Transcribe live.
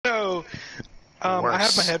So, I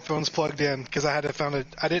had my headphones plugged in because I had to found it.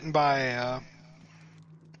 I didn't buy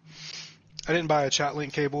a chat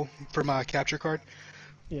link cable for my capture card.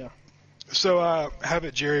 Yeah. So I have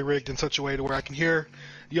it jerry-rigged in such a way to where I can hear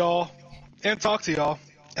y'all and talk to y'all,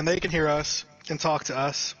 and they can hear us and talk to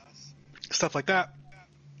us, stuff like that.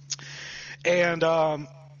 And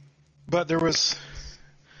but there was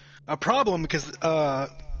a problem because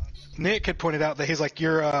Nick had pointed out that he's like,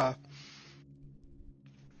 your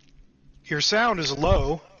sound is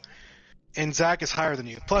low, and Zach is higher than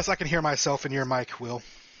you. Plus, I can hear myself in your mic, Will.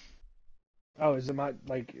 Oh, is that my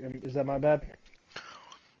bad?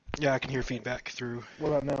 Yeah, I can hear feedback through. What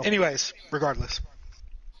about now? Anyways, regardless.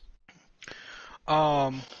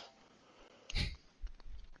 What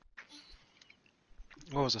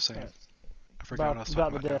was I saying? Right. I forgot what I was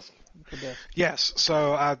talking about the desk. Yes,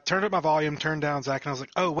 so I turned up my volume, turned down Zach, and I was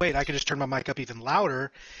like, oh, wait, I could just turn my mic up even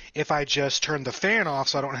louder if I just turned the fan off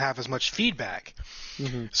so I don't have as much feedback.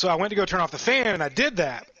 Mm-hmm. So I went to go turn off the fan, and I did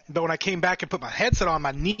that. But when I came back and put my headset on,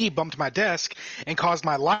 my knee bumped my desk and caused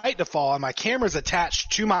my light to fall, and my camera's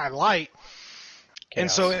attached to my light. Chaos.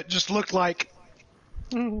 And so it just looked like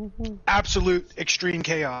absolute extreme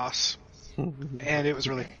chaos. And it was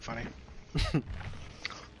really funny.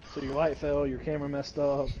 So your light fell, your camera messed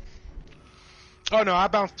up. Oh no, I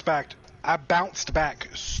bounced back.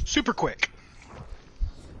 Super quick.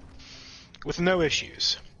 With no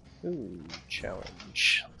issues. Ooh,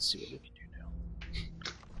 challenge. Let's see what we can do now.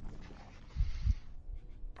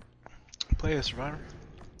 Play a survivor.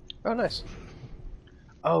 Oh, nice.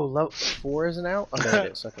 Oh, level 4 isn't out? Oh, no,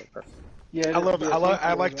 it is. Okay, perfect. Yeah,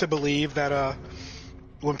 I like to believe that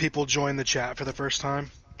when people join the chat for the first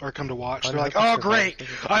time or come to watch, they're like, "Oh, great,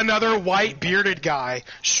 another white bearded guy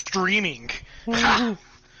streaming." Ha!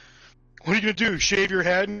 What are you gonna do? Shave your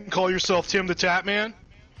head and call yourself Tim the Tap Man?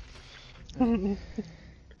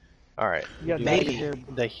 All right. Maybe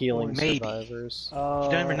the healing survivors. You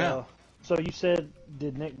never know. So you said,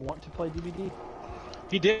 did Nick want to play DBD?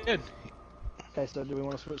 He did. Okay, so do we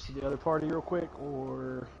want to switch to the other party real quick,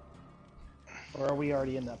 or are we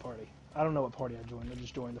already in that party? I don't know what party I joined. I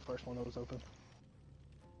just joined the first one that was open.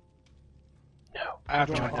 No. I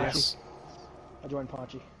joined this. I joined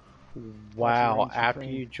Paunchy. Wow, after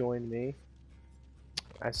you joined me?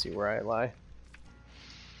 I see where I lie.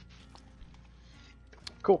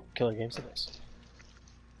 Cool. Killer Games it is.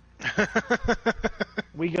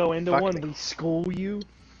 We go into one, we school you.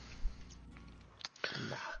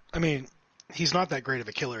 I mean, he's not that great of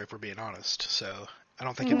a killer if we're being honest, so I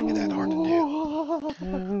don't think it'd be that hard to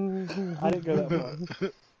do. I didn't go that far.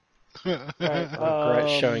 Right, I regret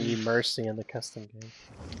showing you mercy in the custom game.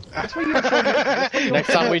 That's what you said.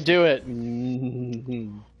 Next time we do it.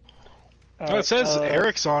 Oh, it says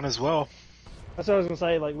Eric's on as well. That's what I was gonna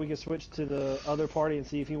say. Like, we could switch to the other party and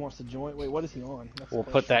see if he wants to join. Wait, what is he on? We'll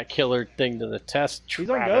put that killer thing to the test. He's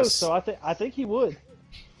on Ghost, so I think he would.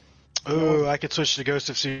 Ooh, I could switch to Ghost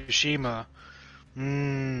of Tsushima.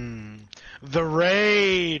 The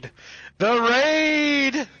raid. The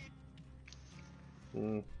raid.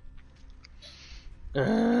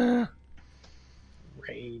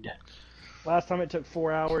 Raid. Last time it took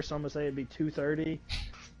 4 hours, so I'm gonna say it'd be 2:30.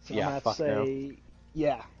 So yeah, I'm gonna have to say, no.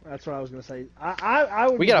 Yeah, that's what I was gonna say. I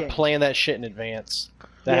would. We gotta plan that shit in advance.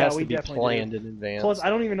 That has to be planned in advance. Plus, I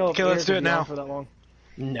don't even know if let's do it now for that long.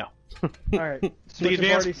 No. All right. The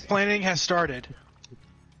advanced planning has started.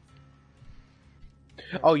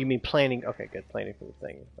 Oh, you mean planning? Okay, good. Planning for the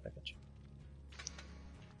thing. I got you.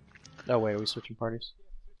 No way. Are we switching parties?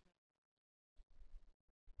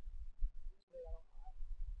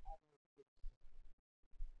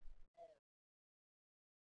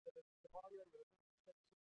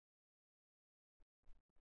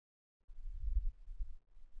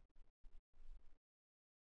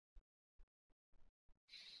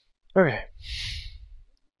 Okay.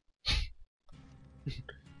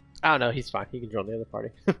 I don't know. He's fine. He can join the other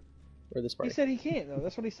party. Or this party. He said he can't, though.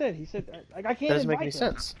 That's what he said. He said, I can't. That doesn't make any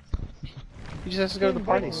sense. He just has to go to the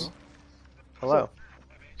parties. Hello.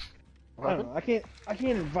 I don't know. I can't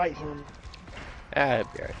invite him. It'd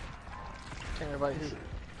be alright. Can't invite him.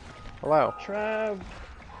 Hello. Trav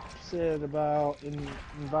said about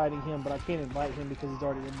inviting him, but I can't invite him because he's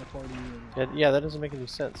already in the party. And... Yeah, that doesn't make any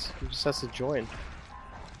sense. He just has to join.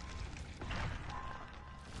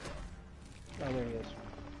 Oh, there he is.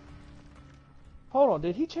 Hold on,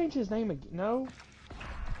 did he change his name again? No?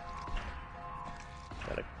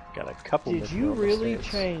 Got a couple. Did you really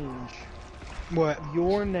change what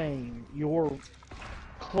your name, your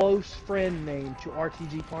close friend name, to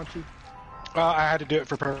RTG Paunchy? I had to do it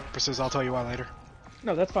for purposes. I'll tell you why later.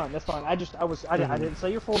 No, that's fine. That's fine. I didn't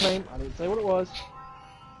say your full name. I didn't say what it was.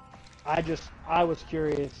 I was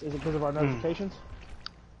curious. Is it because of our notifications?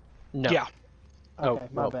 No. Yeah. Okay,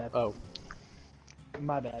 my bad. Oh.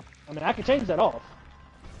 My bad. I mean, I can change that off.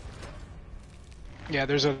 Yeah,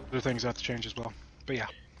 there's other things I have to change as well. But yeah.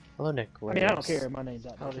 Hello, Nick. I mean, I don't care if my name's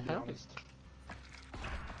out there, Howdy, to be howdy. honest.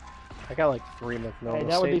 I got like 3 McMillan Hey, Estates.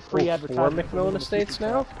 that would be free Oh, advertisement. 4 McMillan Estates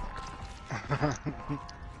now?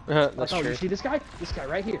 That's Oh, true. you see this guy? This guy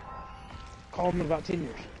right here. Call him in about 10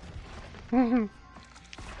 years.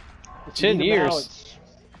 If you 10 need him now, years?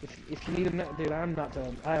 if you need him now, dude, I'm not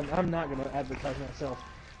going to advertise myself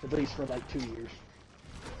at least for like 2 years.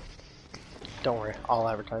 Don't worry, I'll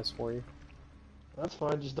advertise for you. That's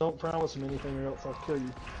fine. Just don't promise him anything, or else I'll kill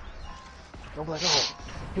you. Don't be like, oh,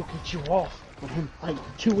 he'll get you off within like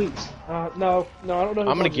 2 weeks. No, I don't know. Who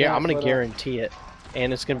I'm told you that, gonna but, guarantee it,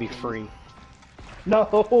 and it's gonna be free. No,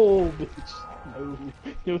 bitch.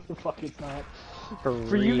 No, the fuck it's not.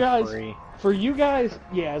 For you guys, free. For you guys,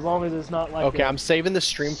 yeah, as long as it's not like. Okay, I'm saving the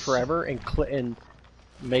stream forever and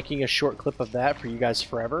making a short clip of that for you guys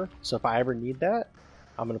forever. So if I ever need that,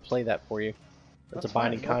 I'm gonna play that for you. That's a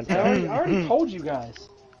binding fine. contract. I already told you guys.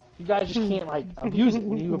 You guys just can't like abuse it.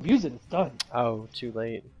 When you abuse it, it's done. Oh, too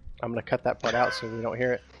late. I'm gonna cut that part out so we don't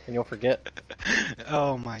hear it, and you'll forget.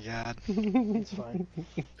 Oh my god. It's fine.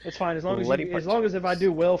 It's fine as long as Bloody as long as if I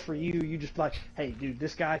do well for you, you just like, hey, dude,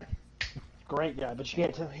 this guy, great guy, but you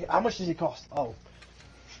can't tell me how much does he cost? Oh,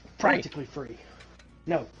 practically free.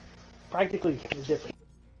 No, practically is different.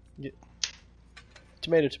 Yeah.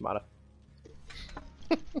 Tomato, tomato.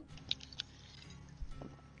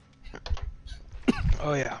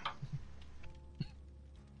 Oh yeah.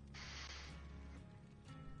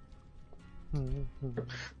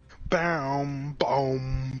 Boom,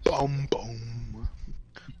 boom, boom, boom.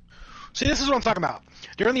 See, this is what I'm talking about.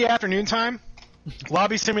 During the afternoon time,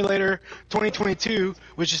 Lobby Simulator 2022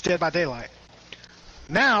 was just Dead by Daylight.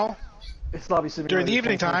 Now, It's Lobby Simulator. during the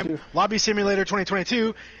evening time, 2022. Lobby Simulator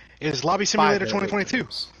 2022 is Lobby Simulator 2022.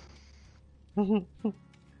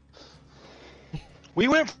 We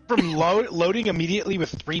went from loading immediately with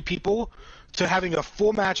 3 people to having a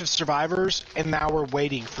full match of survivors, and now we're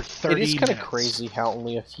waiting for 30 minutes. It is kind of crazy how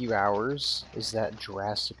only a few hours is that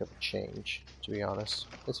drastic of a change, to be honest.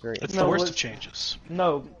 It's very It's No, the worst what- of changes.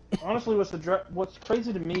 No, honestly, what's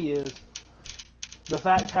crazy to me is the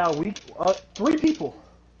fact how 3 people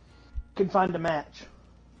can find a match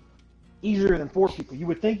easier than 4 people. You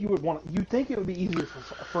would think you think it would be easier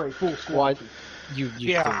for a full squad. Why? You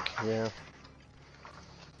Yeah. think, yeah.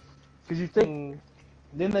 Because you think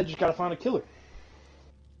then they just got to find a killer.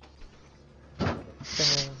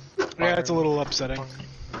 Yeah, it's a little upsetting.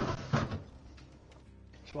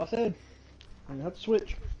 That's what I said. You have to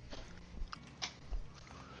switch.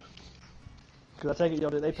 Because I take it y'all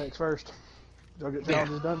did Apex first. Did y'all get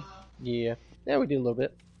challenges done? Yeah. Yeah, we did a little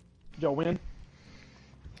bit. Did y'all win?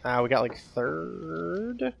 We got like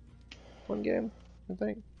 3rd one game, I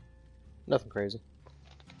think. Nothing crazy.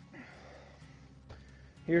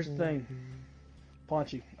 Here's the thing.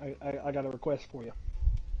 Paunchy, I got a request for you.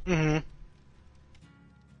 Mm-hmm.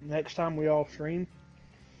 Next time we all stream,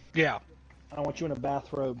 Yeah. I want you in a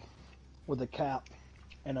bathrobe with a cap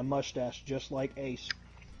and a mustache just like Ace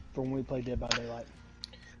from when we played Dead by Daylight.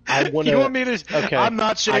 I want You want me to? Okay. I'm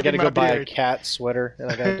not shaving I gotta my go buy a beard. cat sweater,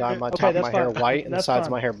 and I gotta dye my Okay, top of that's my hair fine. white and the That's sides fine.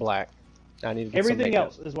 of my hair black. I need to get some Everything makeup.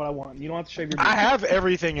 else is what I want. You don't have to shave your I beard. have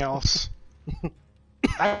everything else.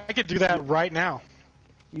 I could do that right now.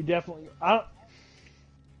 You definitely.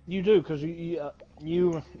 You do, because I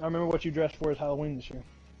remember what you dressed for as Halloween this year.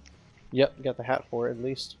 Yep, got the hat for it at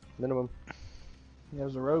least, minimum.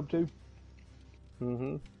 There's a robe too.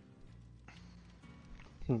 Mm-hmm.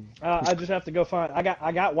 I just have to go find.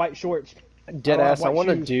 I got white shorts. Deadass, I white want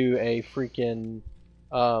to shoes. do a freaking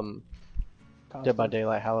Dead by Costume.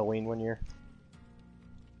 Daylight Halloween one year.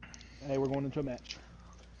 Hey, we're going into a match.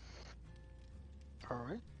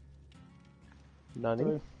 Alright. Nani?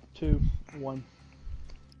 3, 2, 1.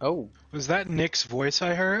 Oh, Was that Nick's voice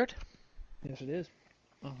I heard? Yes, it is.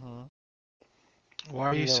 Why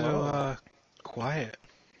are you so Hello. quiet?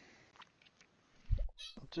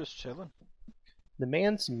 Just chilling. the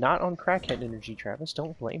man's not on crackhead energy, Travis.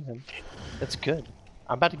 Don't blame him. That's good.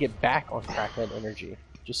 I'm about to get back on crackhead energy.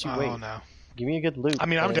 Just you Oh wait. no. Give me a good loop. I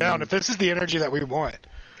mean, I'm and down. If this is the energy that we want.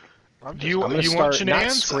 I'm Do just, you I'm gonna you start want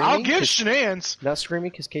shenanigans? not I'll screaming, give 'cause- shenanigans. Not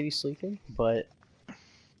screaming because Katie's sleeping, but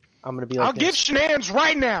I'm gonna be like I'll give this. shenanigans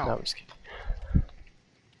right now. No, I'm just kidding.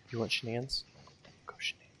 You want shenanigans? Go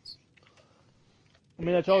shenanigans. I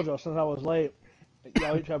mean, I told y'all since I was late,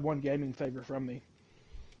 y'all each have one gaming favor from me.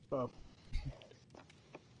 So,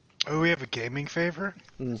 Oh, we have a gaming favor?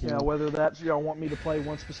 Mhm. you know, whether that's y'all want me to play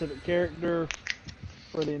one specific character,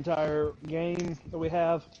 for the entire game that we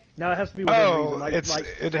have. Now it has to be within reason. Oh,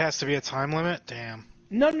 it has to be a time limit. Damn.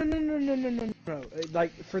 No.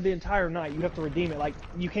 Like for the entire night, you have to redeem it. Like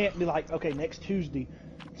you can't be like, okay, next Tuesday,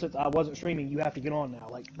 since I wasn't streaming, you have to get on now.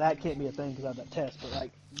 Like that can't be a thing because I have that test. But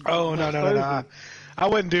like, Oh no. I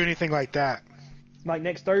wouldn't do anything like that. Like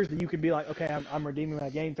next Thursday, you could be like, okay, I'm redeeming my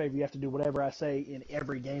game favor. You have to do whatever I say in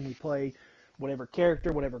every game we play, whatever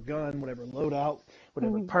character, whatever gun, whatever loadout,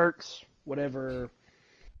 whatever perks, whatever.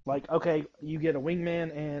 Like, okay, you get a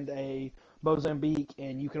wingman and a Mozambique,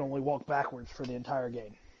 and you can only walk backwards for the entire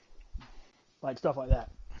game. Like, stuff like that.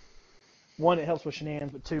 One, it helps with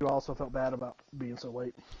shenanigans, but two, I also felt bad about being so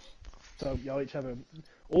late. So, y'all each have a...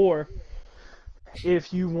 Or,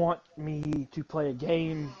 if you want me to play a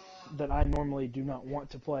game that I normally do not want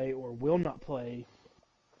to play or will not play,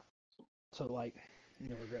 so, like, I'm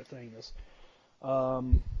going to regret saying this,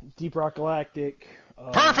 Deep Rock Galactic...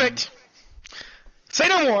 Perfect! Say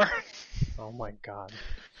no more! Oh my god.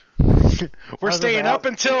 We're staying up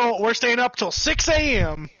till 6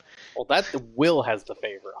 a.m. Well, that Will has the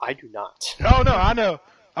favor. I do not. Oh no, I know.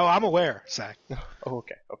 Oh, I'm aware, Zach. Oh,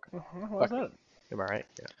 okay. What's that? Am I right?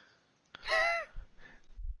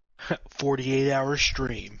 Yeah. 48-hour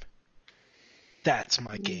stream. That's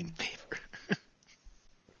my game favor.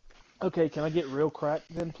 Okay, can I get real crack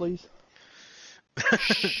then, please?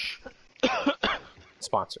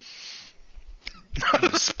 Sponsored.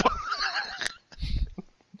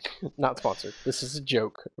 Not sponsored. This is a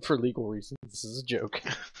joke for legal reasons. This is a joke.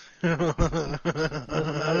 Doesn't matter,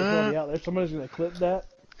 it's out there. Somebody's gonna clip that.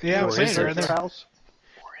 Yeah, I'm saying in their house.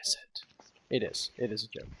 Or is it? It is. It is a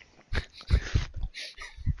joke.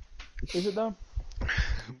 Is it though?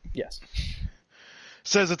 Yes.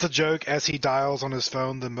 Says it's a joke as he dials on his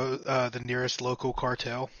phone the nearest local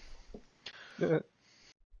cartel.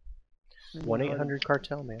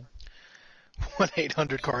 1-800-cartel, man.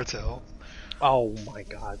 1-800-cartel. Oh my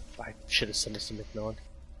god. I should have sent us to McMillan.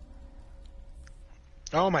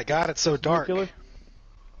 Oh my god, it's so dark. Killer?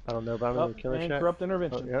 I don't know about I'm in the killer and shack. corrupt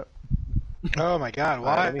intervention. Oh, yep. Oh my god,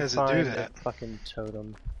 why does it do that? Fucking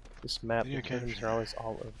totem. This map, the totems are always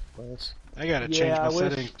all over the place. I gotta change my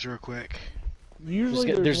settings real quick.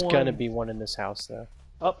 Usually there's gonna be one in this house though.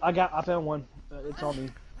 Oh, I found one. It's on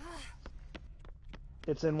me.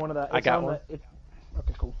 It's in one of the. I got one.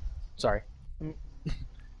 Okay, cool. Sorry.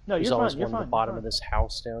 No, There's you're always fine. You're one fine. at the bottom of this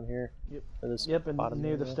house down here. Yep. This and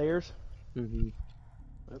near the stairs. Mm-hmm.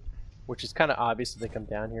 Yep. Which is kind of obvious that they come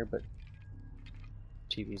down here, but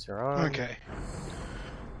TVs are on. Okay.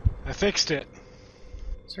 I fixed it.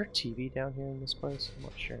 Is there a TV down here in this place? I'm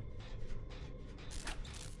not sure.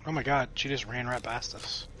 Oh my god, she just ran right past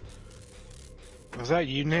us. Was that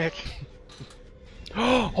you, Nick?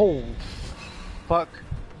 Oh, fuck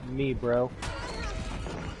me, bro.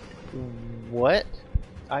 What?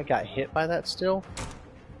 I got hit by that still?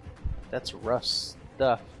 That's rough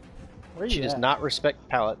stuff. She does not respect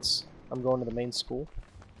pallets. I'm going to the main school.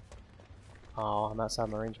 Oh, I'm outside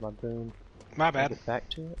my range of my boom. My bad. Get back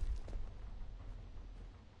to it.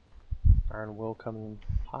 Iron Will coming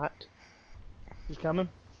hot. She's coming.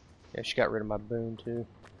 Yeah, she got rid of my boom too.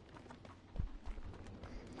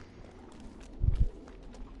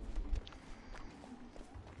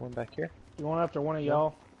 One back here. You going after one of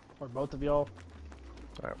y'all? Or both of y'all?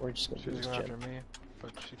 Alright, we're just gonna do this going gen. after me,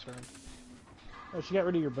 but she turned. Oh, she got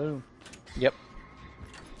rid of your boom. Yep.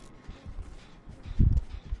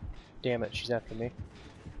 Damn it, she's after me.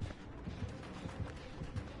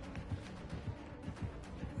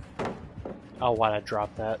 Oh, why'd I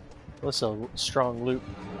drop that? That's a strong loop.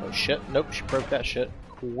 Oh shit, nope, she broke that shit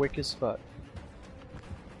quick as fuck.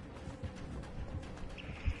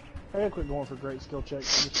 I gotta quit going for great skill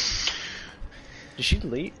checks. Did she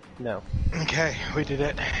delete? No. Okay, we did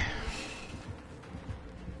it.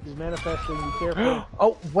 She's manifesting, be careful.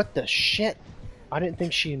 Oh, what the shit? I didn't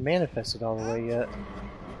think she had manifested all the way yet.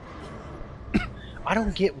 I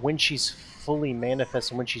don't get when she's fully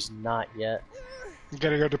manifested and when she's not yet. You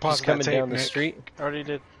gotta go deposit She's coming that tape, down the Nick. street. I already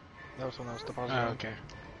did. That was when I was depositing. Oh, okay.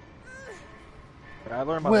 Yeah, I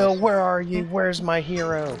learned my Will, lesson. where are you? Where's my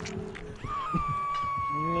hero?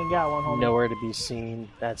 You ain't got one, homie. Nowhere to be seen.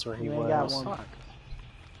 That's where he You ain't was. got one. Fuck.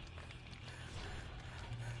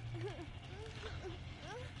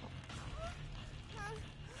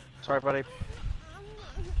 Sorry, buddy.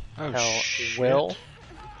 Oh, Hell, shit. Will?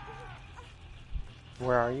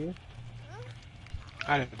 Where are you?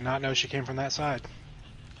 I did not know she came from that side.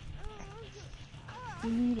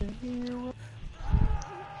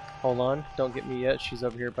 Hold on, don't get me yet. She's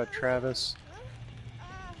over here by Travis.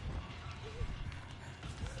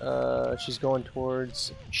 She's going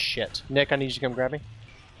towards... Shit. Nick, I need you to come grab me.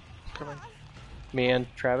 Coming. Me and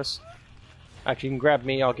Travis. Actually, you can grab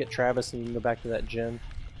me, I'll get Travis, and you can go back to that gen.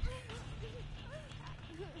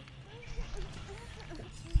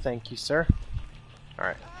 Thank you, sir.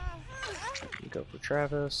 Alright. Go for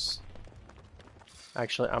Travis.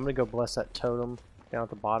 Actually, I'm gonna go bless that totem down at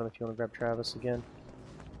the bottom if you want to grab Travis again.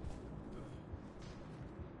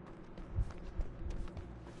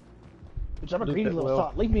 Bitch, I'm a Loop greedy it, little Will.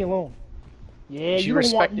 thought. Leave me alone. Yeah, Is she you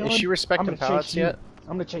don't want is none. she I'm respecting gonna pallets chase you. yet?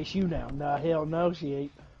 I'm gonna chase you now. Nah, hell no, she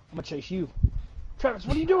ain't. I'm gonna chase you. Travis,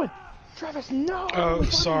 what are you doing? Travis, no! Oh,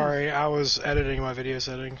 buddy. sorry. I was editing my video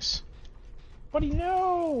settings. Buddy,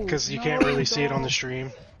 no! Because you No, can't really see it on the don't.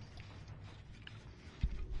 stream.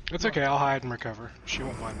 It's okay, I'll hide and recover. She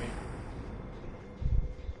won't mind me.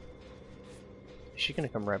 Is she gonna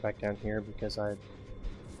come right back down here because I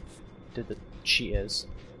did the... She is.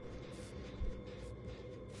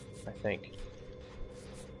 I think.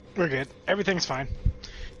 We're good. Everything's fine.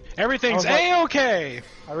 Everything's I was like- A-okay!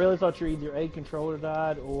 I really thought your either A controller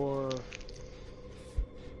died or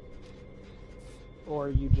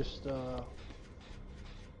you just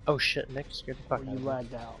Oh shit, Nick scared the or fuck out you of me.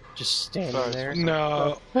 lagged out. Just standing Sorry, there.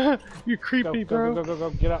 No, You're creepy, bro. Go,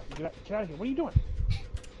 get out of here. What are you doing?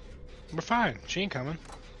 we're fine. She ain't coming.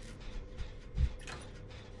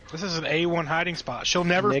 This is an A1 hiding spot. She'll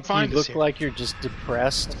never Nick, find you us look here. like you're just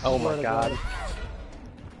depressed. Oh Swear my to god. God.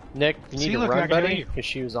 Nick, you See, need to look, I run, can hear buddy, you. because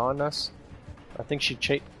she was on us. I think she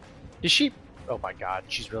Did she? Oh my god,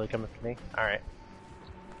 she's really coming for me. Alright.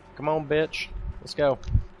 Come on, bitch. Let's go.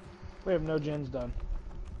 We have no gens done.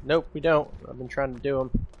 Nope, we don't. I've been trying to do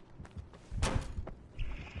them. Did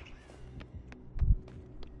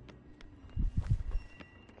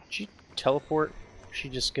she teleport? She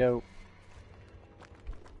just go...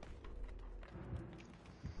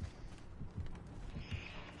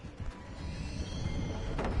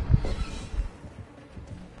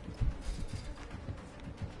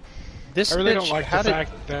 This I really bitch, don't like how the did...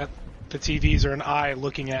 fact that the TVs are an eye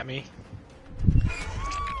looking at me.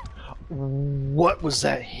 What was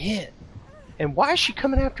that hit? And why is she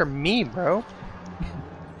coming after me, bro?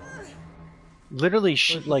 Literally,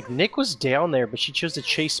 like, Nick was down there, but she chose to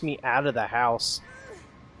chase me out of the house.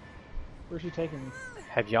 Where's she taking me?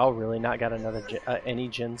 Have y'all really not got another any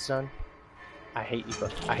gens done? I hate you,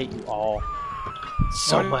 I hate you all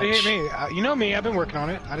so Why much. do you hate me? You know me, I've been working on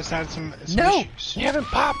it. I just had some No! issues. You haven't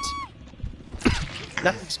popped!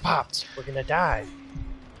 Nothing's popped. We're gonna die.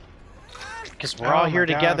 Because we're all Oh here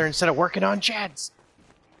my God. together instead of working on gens.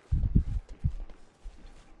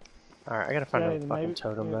 Alright, I gotta find a fucking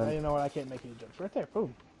totem then. You know what? I can't make any jumps. Right there,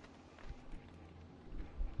 boom.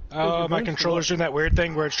 Oh, my Where's the controller's doing that weird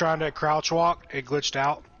thing where it's trying to crouch walk. It glitched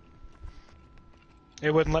out.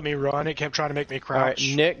 It wouldn't let me run. It kept trying to make me Alright,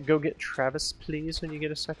 crouch. Nick, go get Travis, please, when you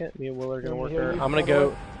get a second. Me and Will are gonna You work want me to her. heal you I'm gonna all the go...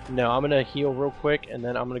 way? No, I'm gonna heal real quick, and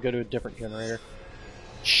then I'm gonna go to a different generator.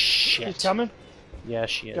 Shit. She's coming. Yeah,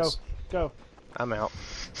 she is. Go, go. I'm out.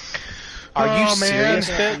 Are you Oh, man. serious,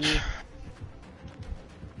 bitch?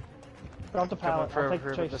 Drop the pallet. for I'll take the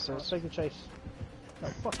whoever chase. this I'll is. take the chase. No,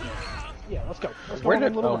 fuck you. Yeah, let's go. Let's go. Where on,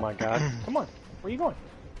 did... little Oh run. my god. Come on. Where are you going?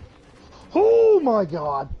 Oh my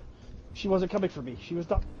god. She wasn't coming for me. She was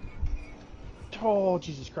not. Oh,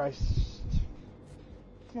 Jesus Christ.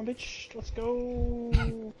 Come on, bitch. Let's go.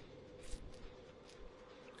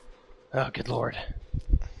 Oh, good lord.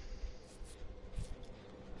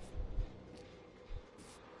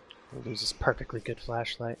 We'll lose this perfectly good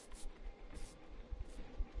flashlight.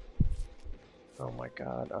 Oh my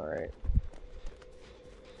god, alright.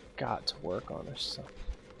 Got to work on this stuff.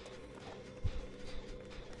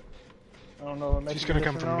 I don't know if it makes She's a gonna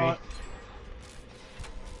come difference from or me. not.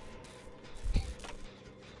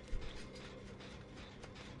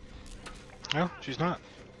 No, she's not.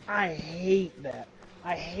 I hate that.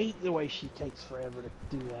 I hate the way she takes forever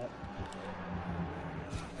to do that.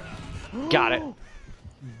 Got it.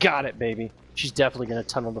 Got it, baby. She's definitely gonna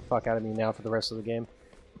tunnel the fuck out of me now for the rest of the game.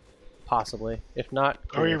 Possibly. If not,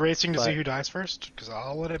 Are you cool, racing to but- see who dies first? Because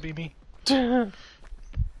I'll let it be me. I'm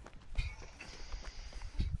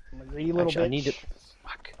a greedy little Actually, bitch. I need to...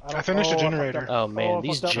 Fuck. I finished the fucked generator. up. Oh man, I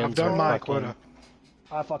these fucked up. gens I've done are my fucking... quota.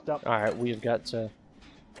 I fucked up. Alright, we have got to...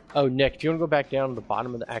 Oh, Nick, if you want to go back down to the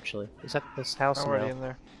bottom of the... Actually, is that this house? I'm or already no? in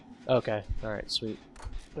there. Okay, alright, sweet.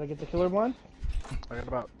 Did I get the killer blind? I got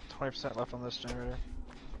about 20% left on this generator.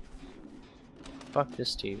 Fuck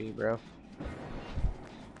this TV, bro.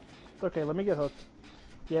 Okay, let me get hooked.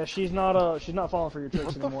 Yeah, she's not falling for your tricks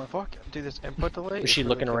What anymore. the fuck? Dude, this input delay? Was is she really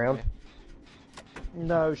looking killing around? me.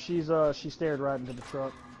 No, she stared right into the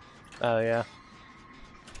truck. Oh, yeah.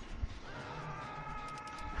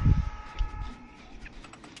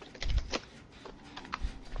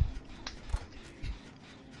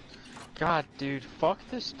 God, dude, fuck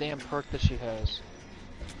this damn perk that she has.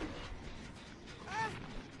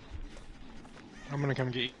 I'm gonna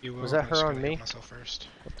come get you. Was that her on me? Myself first.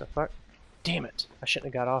 What the fuck? Damn it! I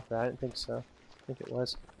shouldn't have got off that. I didn't think so. I think it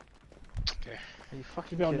was. Okay. Are you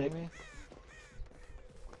fucking Go, kidding Nick. me?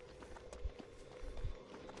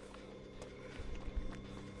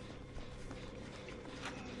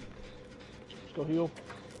 Let's go heal.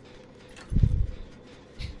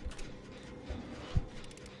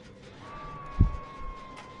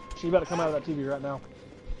 She's about to come out of that TV right now.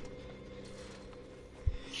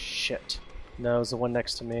 Shit. No, it was the one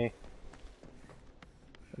next to me.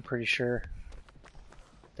 I'm pretty sure.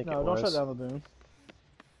 I think No, it don't was. shut down the boon.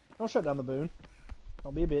 Don't shut down the boon.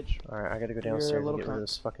 Don't be a bitch. Alright, I gotta go You're a downstairs and little get rid of cunt.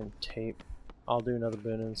 this fucking tape. I'll do another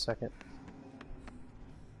boon in a second.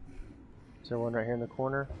 Is there one right here in the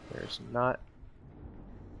corner? There's not.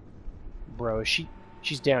 Bro,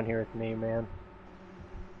 she's down here with me, man.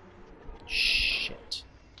 Shit.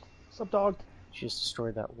 What's up, dog? She just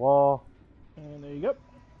destroyed that wall. And there you go.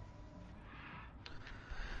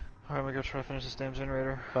 Alright, we go try to finish this damn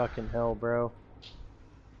generator. Fucking hell, bro.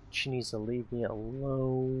 She needs to leave me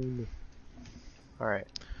alone. Alright.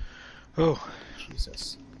 Oh,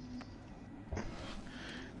 Jesus.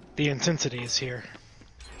 the intensity is here.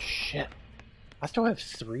 Shit. I still have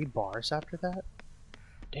 3 bars after that?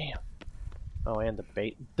 Damn. Oh, and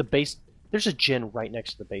the base. There's a gen right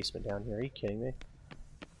next to the basement down here. Are you kidding me?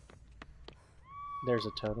 There's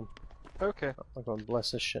a totem. Okay. I'm gonna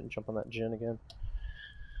bless this shit and jump on that gen again.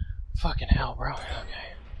 Fucking hell, bro.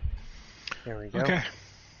 Okay. There we go. Okay.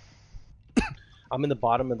 I'm in the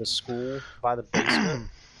bottom of the school by the basement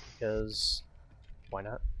because why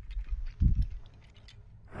not?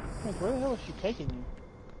 Nick, where the hell is she taking you?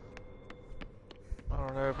 I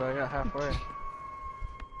don't know, but I got halfway.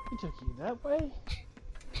 He took you that way?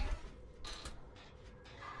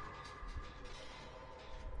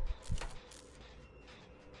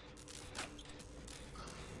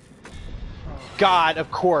 God, of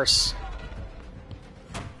course.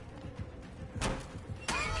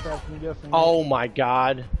 Trav, can you go for me? Oh my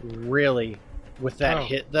God, really? With that Oh.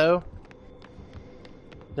 hit though?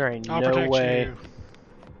 There ain't I'll no protect way. you.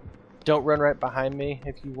 Don't run right behind me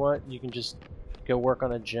if you want. You can just go work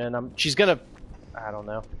on a gen. She's gonna. I don't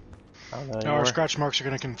know. I don't know No, anymore. our scratch marks are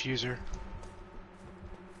gonna confuse her.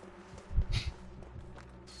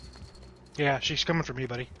 Yeah, she's coming for me,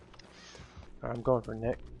 buddy. I'm going for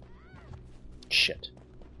Nick. Shit.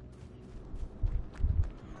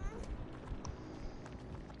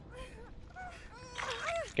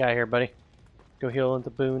 Guy here, buddy. Go heal into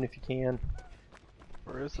Boone if you can.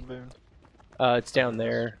 Where is the boon? It's down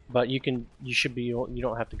there, but you can. You should be. You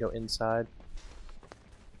don't have to go inside.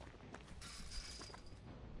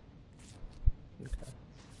 Okay.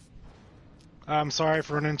 I'm sorry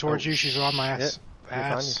for running towards you. She's on my ass. You're fine.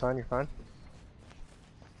 You're fine. You're fine.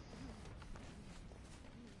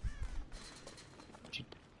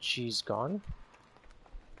 She's gone.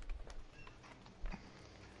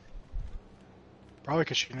 Probably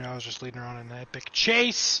because she knew I was just leading her on an epic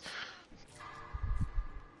chase.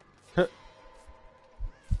 You're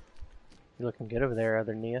looking good over there,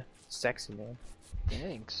 other Nia. Sexy, man.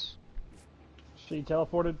 Thanks. She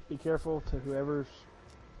teleported. Be careful to whoever's.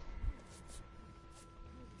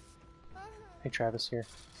 Hey, Travis here.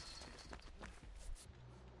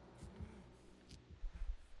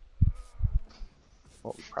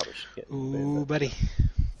 Well, we probably should get. Ooh, buddy.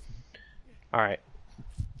 Alright.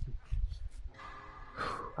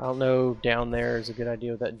 I don't know down there is a good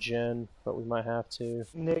idea with that gen, but we might have to.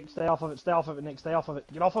 Nick, stay off of it. Stay off of it, Nick. Stay off of it.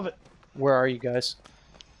 Get off of it. Where are you guys?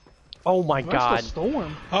 Oh my That's God. the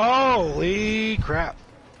storm. Holy crap.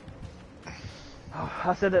 Oh,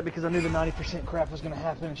 I said that because I knew the 90% crap was going to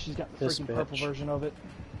happen, and she's got the This freaking purple bitch. version of it.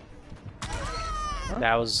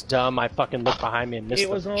 That was dumb. I fucking looked behind me and missed It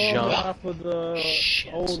was the on jump. top of the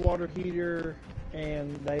Shit. old water heater,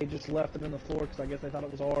 and they just left it in the floor because I guess they thought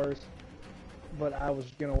it was ours. But I was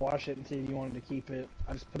gonna wash it and see if you wanted to keep it.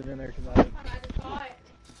 I just put it in there because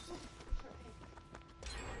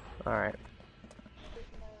Alright.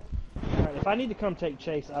 Alright, if I need to come take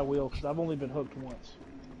chase, I will because I've only been hooked once.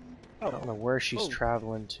 I don't know where she's Oh.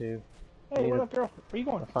 traveling to. Hey, need what to- up, girl? Where you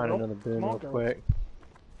going? I'll find girl? another boon Come on, real girl. quick.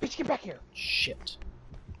 Bitch, get back here! Shit.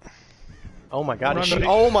 Oh my God, is she? Run,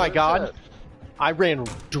 Oh my What is God. that? I ran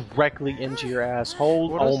directly into your asshole.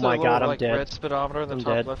 What Oh is my the God, little, I'm like, dead. red speedometer in the I'm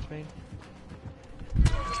top dead. left me?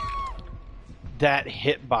 That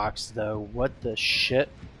hitbox though, what the shit?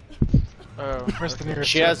 Oh. Where's the nearest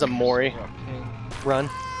She has a Mori. Ping. Run.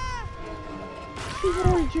 She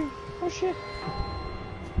worried you. Oh shit.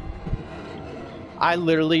 I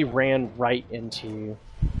literally ran right into you.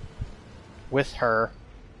 with her.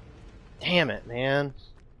 Damn it, man.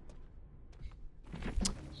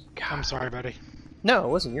 I'm sorry, buddy. No, it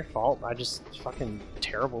wasn't your fault. I just fucking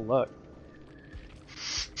terrible luck.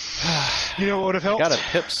 You know what would have helped? Got a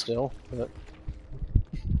pip still, but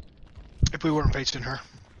If we weren't pasting her.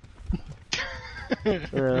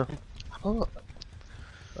 yeah. Oh.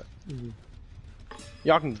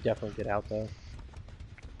 Y'all can definitely get out though.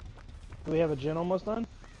 Do we have a gen almost done?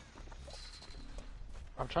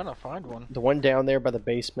 I'm trying to find one. The one down there by the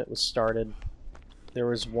basement was started. There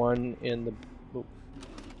was one in the. Oh.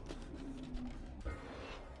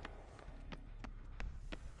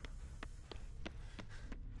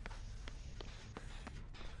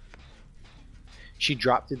 She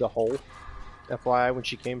dropped through the hole. FYI, when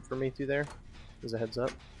she came for me through there, as a heads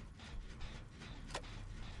up.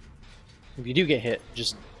 If you do get hit,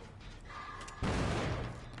 just.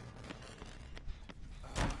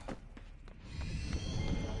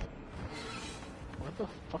 Where the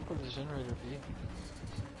fuck would the generator be?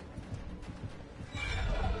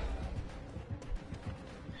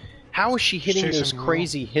 How is she hitting Chasing those Will.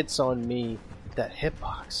 crazy hits on me? That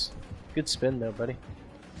hitbox. Good spin though, buddy.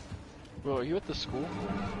 Well, are you at the school?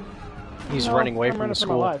 He's No, running away I'm from running the for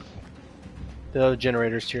my school. life. The other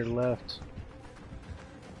generator's to your left.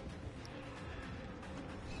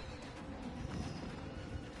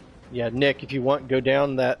 Yeah, Nick, if you want, go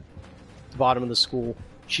down that bottom of the school.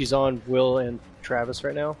 She's on Will and Travis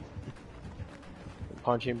right now.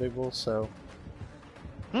 Ponchi and Big Bull, so.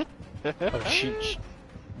 Oh,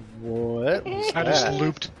 what? was I just that?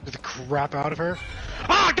 looped the crap out of her.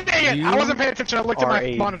 Ah, dang it! You I wasn't paying attention. I looked at Are my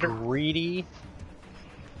a monitor. greedy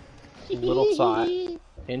little thought,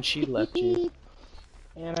 and she left you.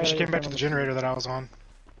 And I She gotta came back go to the down generator that I was on.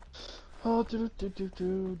 Oh, do do do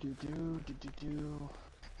do do do do do do.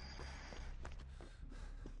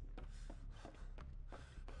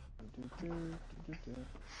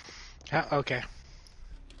 Okay.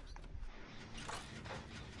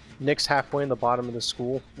 Nick's halfway in the bottom of the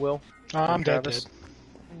school, Will. I'm dead, Travis. dead.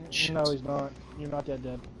 Shit. No, he's not. You're not that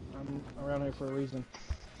dead. I'm around here for a reason.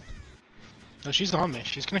 No, she's on me.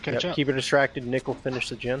 She's gonna catch Yep, up. keep her distracted. Nick will finish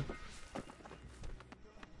the gen.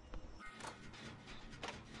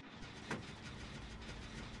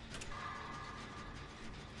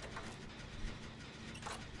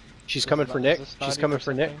 She's coming for Nick. She's coming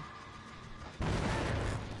for Nick.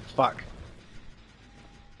 Fuck.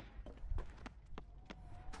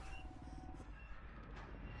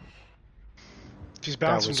 She's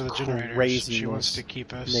bouncing was to the generator. craziness, She wants to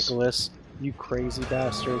keep us. Nicholas, you crazy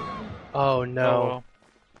bastard. Oh no. Oh, well.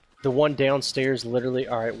 The one downstairs literally.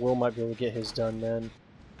 Alright, Will might be able to get his done then.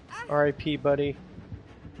 RIP, buddy.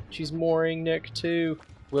 She's mooring Nick too.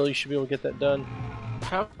 Will, you should be able to get that done.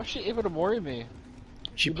 How was she able to worry me?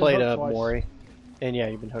 She You've been played hooked a twice. Mori. And yeah,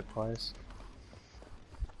 you've been hooked twice.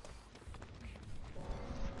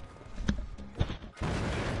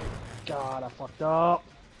 God, I fucked up.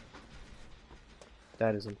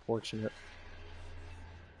 That is unfortunate.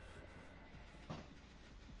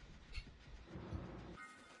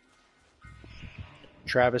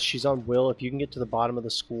 Travis, she's on Will. If you can get to the bottom of the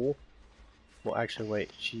school. Well, actually,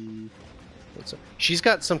 wait. She's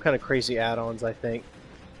got some kind of crazy add-ons, I think,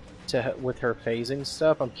 with her phasing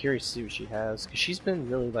stuff. I'm curious to see what she has, because she's been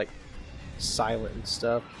really like silent and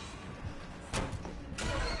stuff.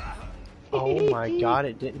 Oh my god,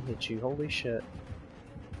 it didn't hit you. Holy shit.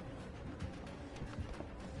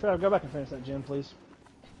 Trav, go back and finish that gen, please.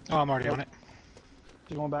 Oh, I'm already on it.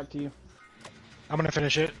 She's going back to you. I'm gonna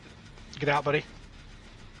finish it. Get out, buddy.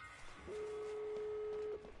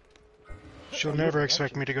 She'll never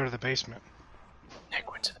expect me to go to the basement. Nick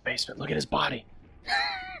went to the basement. Look at his body.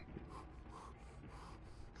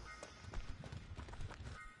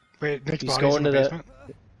 Wait, Nick's He's body's going in the to basement?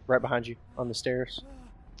 right behind you on the stairs.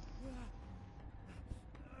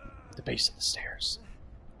 The base of the stairs.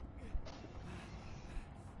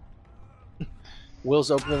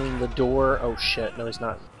 Will's opening the door. Oh shit, no he's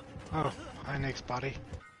not. Oh, hi, Nick's body.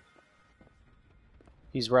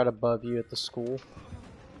 He's right above you at the school.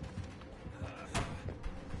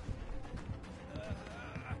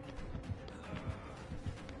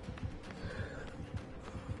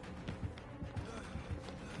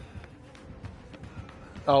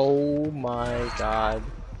 Oh my god.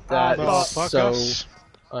 That Oh, is fuck so us.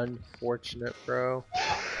 unfortunate, bro.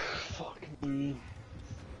 Fuck me.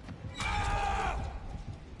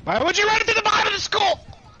 Why would you run into the bottom of the school?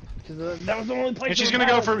 Because that was the only place. And she's there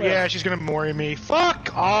gonna was go for, battles yeah, left. she's gonna Mori me.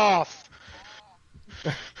 Fuck off!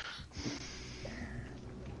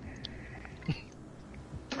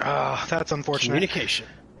 Ah, that's unfortunate. Communication.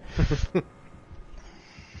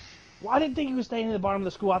 Well, I didn't think he was staying at the bottom of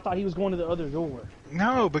the school. I thought he was going to the other door.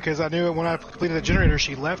 No, because I knew when I completed the generator,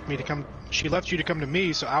 she left me to come. She left you to come to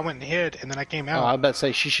me, so I went and hid, and then I came Oh, out. I was about to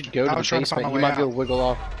say she should go to I the was trying to find basement. my You way might be able out. to wiggle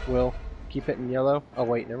off. Will, keep hitting yellow. Oh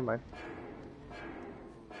wait, never mind.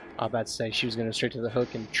 I was about to say she was going to straight to the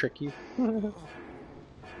hook and trick you.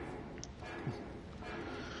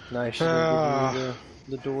 Nice, she's going to give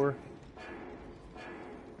you the door.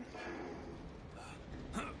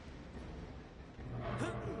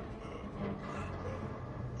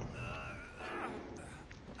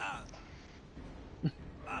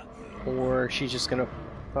 Or she's just gonna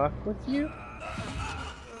fuck with you?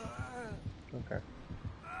 Okay.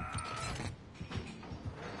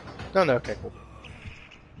 No, no, okay, cool.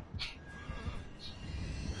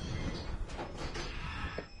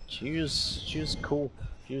 She was cool.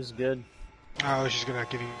 She was good. Oh, she's gonna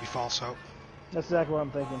give you false hope. That's exactly what I'm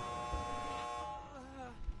thinking.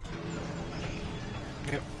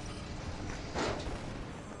 Yep.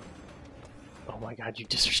 Oh my god, you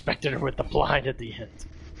disrespected her with the blind at the end.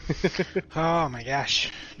 Oh my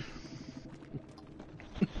gosh.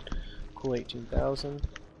 Cool, 18,000.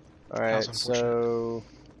 Alright, so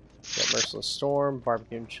got Merciless Storm,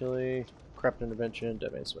 Barbecue and Chili, Corrupt Intervention,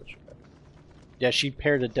 Dead Man Switch. Okay. Yeah, she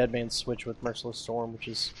paired a Dead Man Switch with Merciless Storm, which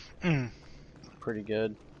is pretty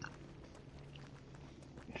good.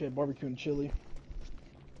 She had barbecue and chili.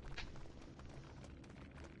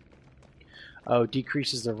 Oh,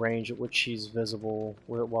 decreases the range at which she's visible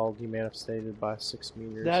while demanifested by 6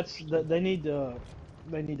 meters. They need to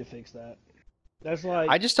fix that. That's like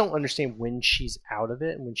I just don't understand when she's out of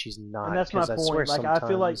it and when she's not. and that's my I swear point. Like sometimes... I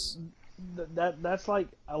feel like that's like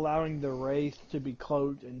allowing the wraith to be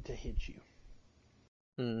cloaked and to hit you.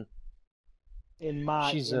 Hmm. In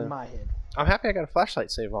my head. I'm happy I got a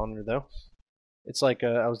flashlight save on her though. It's like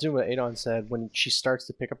I was doing what Adon said when she starts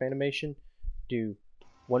the pickup animation. Do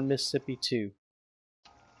 1 Mississippi 2,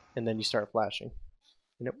 and then you start flashing,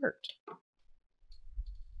 and it worked.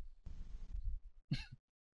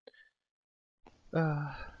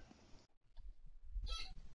 I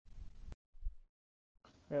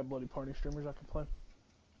got bloody party streamers I can play.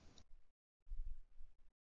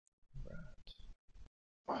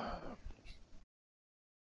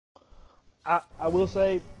 I will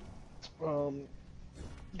say,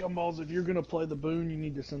 Gumballs, if you're gonna play the boon, you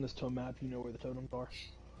need to send us to a map. You know where the totems are.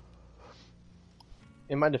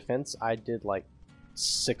 In my defense, I did like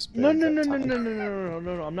 6 No. boons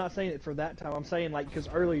I'm not saying it for that time. I'm saying like because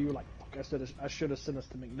earlier you were like, fuck, I should have sent us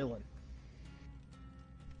to McMillan.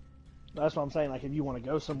 That's what I'm saying. Like if you want to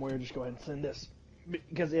go somewhere, just go ahead and send this.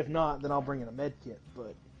 Because if not, then I'll bring in a med kit.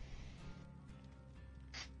 But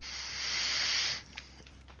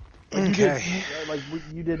Okay.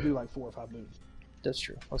 You did do like 4 or 5 moves. That's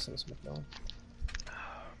true. I'll send this McMillan.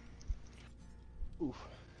 Oof.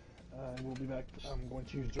 We'll be back. I'm going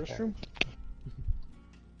to use the restroom.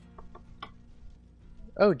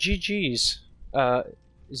 Oh, GG's.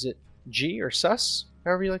 Is it G or Sus?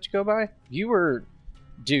 However you like to go by?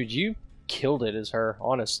 Dude, you killed it as her,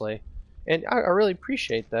 honestly. And I really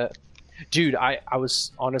appreciate that. Dude, I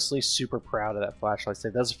was honestly super proud of that flashlight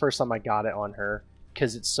save. That's the first time I got it on her,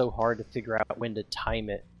 because it's so hard to figure out when to time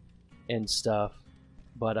it and stuff.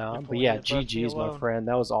 But yeah, GG's, my friend.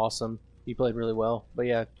 That was awesome. You played really well. But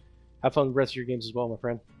yeah, have fun with the rest of your games as well, my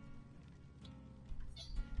friend.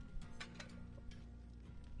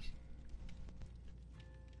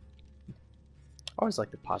 I always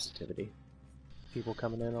like the positivity. People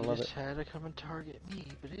coming in, I love it. Just had to come and target me,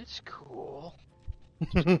 but it's cool.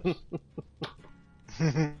 That's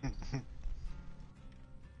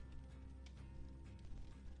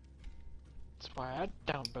why I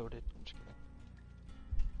downvoted. I'm just kidding.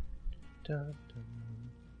 Dun, dun.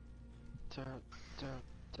 Da, da,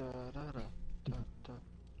 da, da, da, da, da,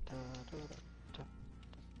 da, da, da,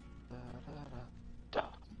 da, da, da.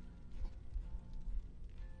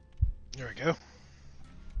 There we go.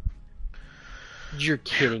 You're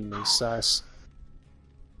kidding me, Sus.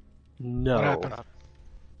 No. What happened?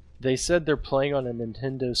 They said they're playing on a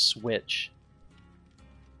Nintendo Switch.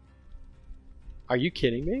 Are you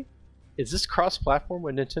kidding me? Is this cross-platform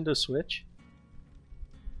with Nintendo Switch?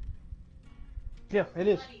 Yeah, it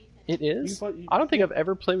is. It is? I don't think I've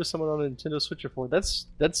ever played with someone on a Nintendo Switch before. That's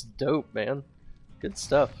dope, man. Good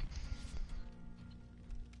stuff.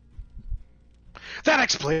 That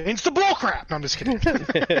explains the bullcrap. No, I'm just kidding.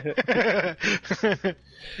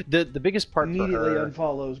 The biggest part for her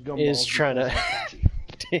unfollows Gumballs is trying to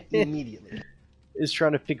immediately is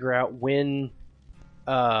trying to figure out when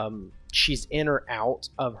she's in or out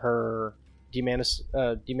of her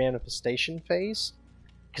demanifestation phase,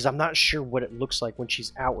 because I'm not sure what it looks like when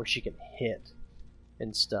she's out, where she can hit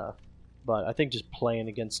and stuff. But I think just playing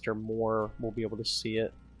against her more, we'll be able to see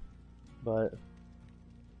it. But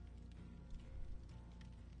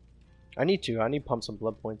I need to pump some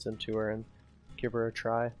blood points into her and give her a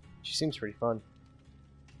try. She seems pretty fun.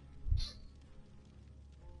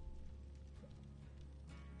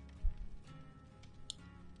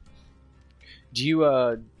 Do you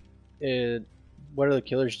what other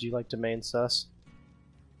killers do you like to main sus?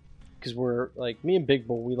 Because we're like me and Big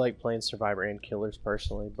Bull, we like playing Survivor and killers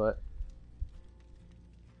personally, but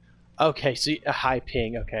okay, so a high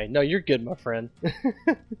ping. Okay, no, you're good, my friend.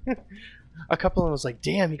 A couple of them was like,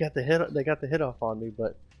 "Damn, you got the hit. They got the hit off on me,"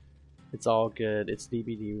 but it's all good. It's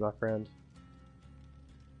DBD, my friend.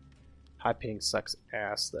 High ping sucks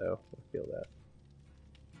ass, though. I feel that.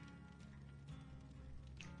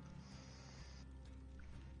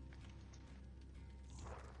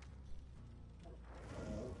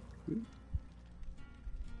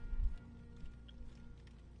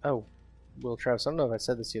 Oh, well, Travis, I don't know if I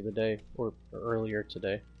said this the other day or earlier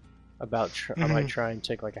today about I might try and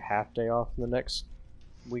take like a half day off in the next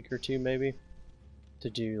week or two, maybe, to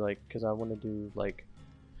do like, because I want to do like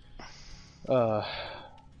a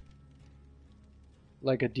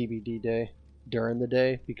DVD day during the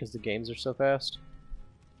day because the games are so fast.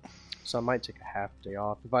 So I might take a half day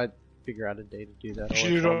off if I figure out a day to do that. You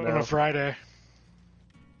should do it on a Friday.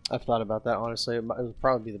 I've thought about that, honestly. It would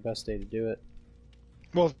probably be the best day to do it.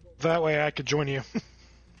 Well, that way I could join you.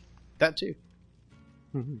 That too.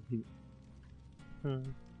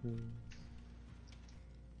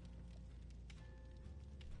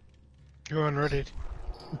 You're unready.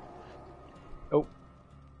 Oh.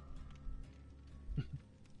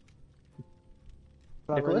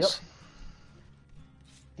 Nicholas?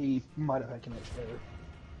 Yep. He might have had connection error.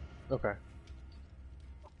 Okay.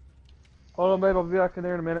 Hold on, babe. I'll be back in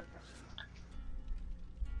there in a minute.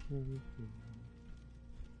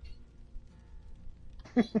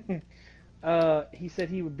 He said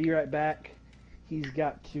he would be right back. He's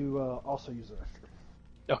got to also use the restroom.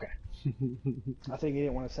 Okay. I think he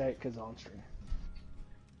didn't want to say it because on stream.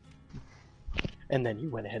 And then you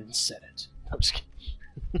went ahead and said it. I'm just kidding.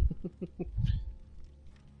 Let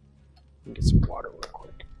me get some water real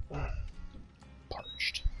quick.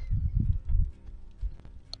 Parched.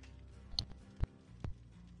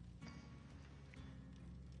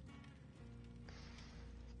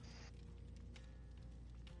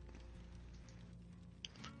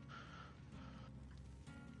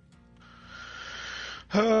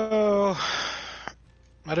 Oh,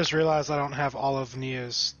 I just realized I don't have all of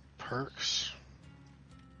Nia's perks.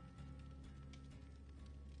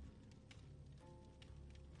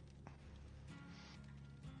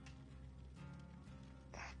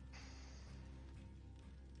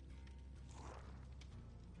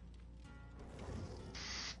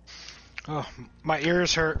 Oh, my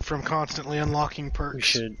ears hurt from constantly unlocking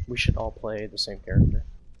perks. We should all play the same character.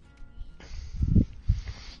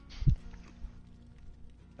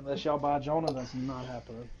 Unless y'all buy Jonah, that's not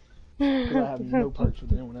happening. Because I have no perks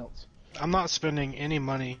with anyone else. I'm not spending any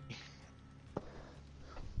money.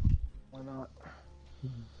 Why not?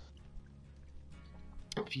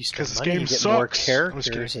 If you spend this money, game you get sucks. more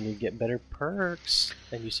characters and you get better perks.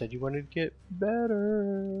 And you said you wanted to get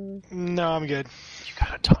better. No, I'm good. You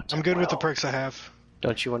got a ton. I'm good with the perks I have.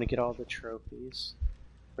 Don't you want to get all the trophies?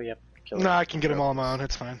 But you have to kill No, I can get them all on my own.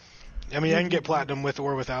 It's fine. I mean, I can get platinum with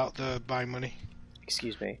or without the buying money.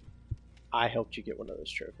 Excuse me. I helped you get one of those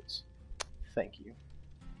trophies. Thank you.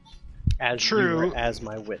 As True. You were as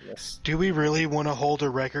my witness. Do we really want to hold a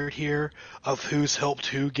record here of who's helped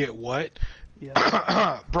who get what?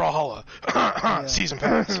 Yeah. Brawlhalla. Yeah. Season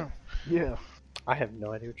pass. Yeah. I have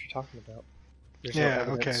no idea what you're talking about. There's Yeah,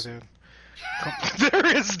 no okay, evidence. dude. There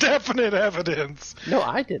is definite evidence. No,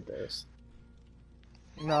 I did this.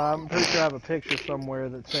 No, I'm pretty sure I have a picture somewhere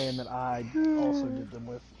that's saying that I also did them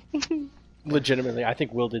with. Legitimately, I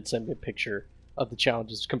think Will did send me a picture of the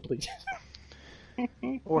challenges completed.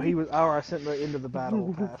 Or I sent the end of the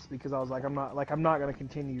battle pass because I was like, I'm not going to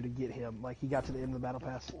continue to get him. Like, he got to the end of the battle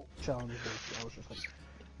pass challenge. I was just like,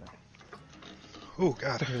 no. Oh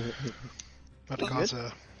God. About to cause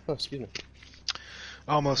a. Oh, excuse me.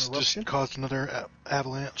 Almost just caused another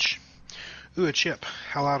avalanche. Ooh, a chip.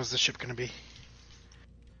 How loud is this chip gonna be?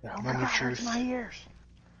 Moment of truth. My ears.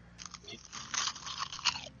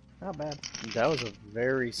 Not bad. That was a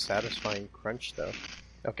very satisfying crunch, though.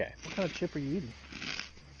 Okay. What kind of chip are you eating?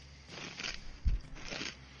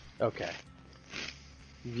 Okay.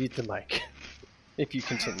 Mute the mic. If you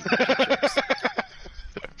continue.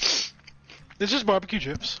 It's just barbecue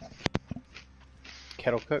chips.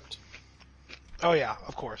 Kettle cooked. Oh yeah,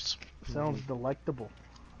 of course. Sounds delectable.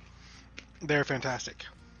 They're fantastic.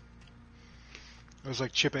 It was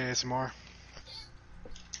like Chip ASMR.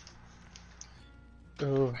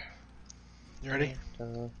 Oh. You ready?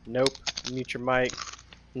 Nope. Mute your mic.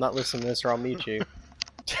 I'm not listening to this or I'll mute you.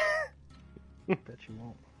 Bet you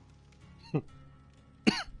won't.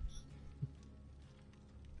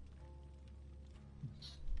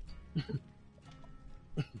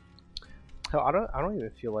 Hell, I don't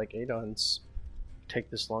even feel like Adon's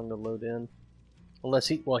take this long to load in. Unless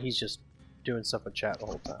he's just doing stuff with chat the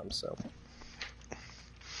whole time, so.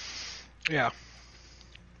 Yeah.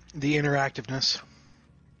 The interactiveness.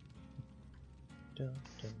 Dun,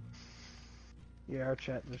 dun. Yeah, our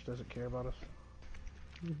chat just doesn't care about us.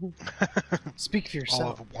 Speak for All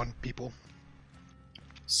yourself. of one people.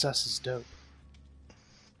 Sus is dope.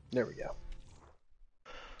 There we go.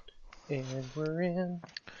 And we're in.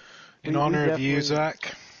 In honor of you,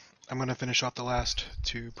 Zach, I'm going to finish off the last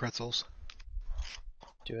 2 pretzels.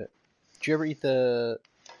 Do it. Did you ever eat the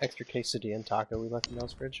extra quesadilla and taco we left in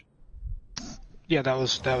Mel's fridge? Yeah, that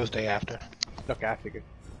was day after. Okay, I figured.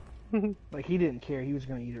 Like, he didn't care. He was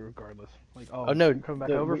going to eat it regardless. Like, Oh no, come back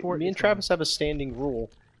over for it? Me and It's Travis have a standing rule.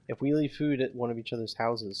 If we leave food at one of each other's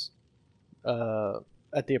houses,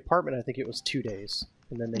 at the apartment I think it was 2 days.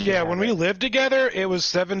 And then they Yeah, when we lived together, it was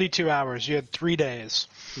 72 hours. You had 3 days.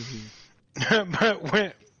 Mm-hmm.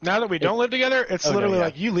 But now that we don't live together, it's literally yeah.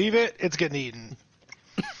 like you leave it, it's getting eaten.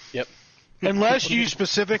 Yep. Unless you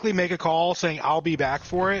specifically make a call saying I'll be back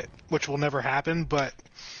for it, which will never happen. But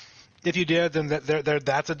if you did, then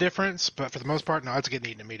that's a difference. But for the most part, no, it's getting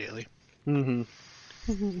eaten immediately. Mm-hmm.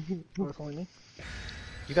 That's only me.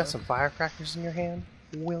 You got some firecrackers in your hand,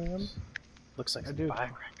 William? Looks like I some do.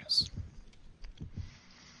 firecrackers.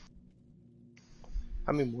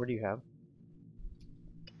 How many more do you have?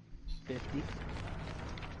 50.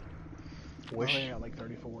 Wish. I got like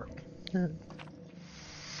 34.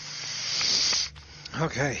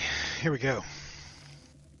 Okay, here we go.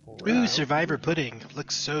 Ooh, Survivor pudding.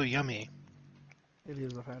 Looks so yummy. It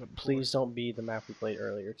is. I've had it before. Please don't be the map we played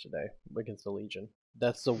earlier today against the Legion.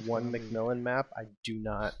 That's the one McMillan map I do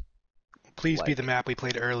not. Please be the map we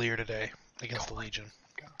played earlier today against the Legion.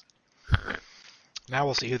 Now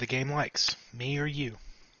we'll see who the game likes, me or you.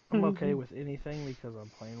 I'm okay with anything because I'm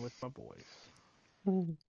playing with my boys.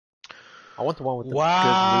 I want the one with the good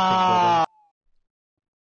Wow. looping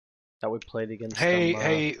that we played against.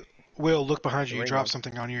 Hey, Will, look behind you. You ring dropped them.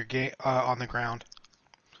 something on your on the ground.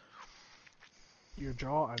 Your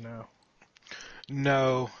jaw, I know.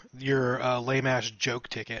 No, your lame-ass joke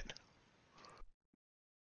ticket.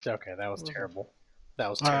 Okay, that was terrible. That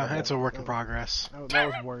was terrible. It's a work in progress. That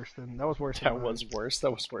was worse than That was worse.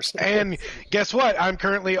 That was worse. And guess what? I'm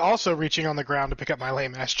currently also reaching on the ground to pick up my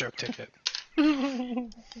lame-ass joke ticket.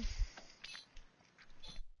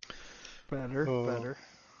 Better.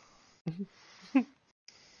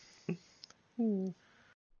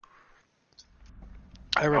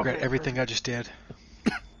 I regret everything I just did.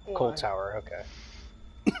 Cold Tower. Okay.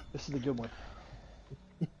 This is the good one.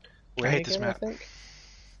 I hate this map. I think?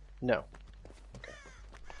 No.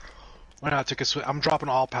 Why not? Took a switch. I'm dropping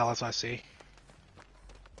all pallets I see.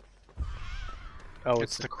 Oh,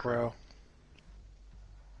 It's the crow.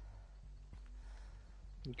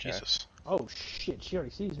 Okay. Jesus. Oh shit! She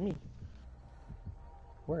already sees me.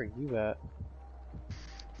 Where are you at?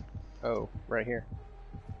 Oh, right here.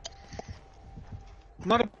 I'm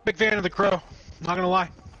not a big fan of the crow. Not gonna lie.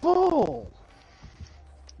 Bull.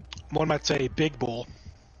 One might say big bull.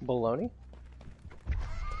 Baloney?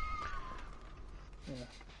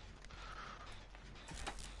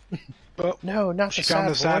 Oh, No, not she the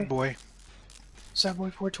found sad the boy. sad boy. Sad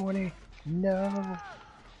boy 420. No.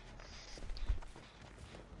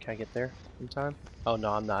 Can I get there in time? Oh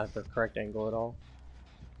no, I'm not at the correct angle at all.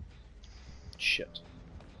 Shit.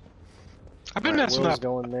 I've been Alright, messing Will's up.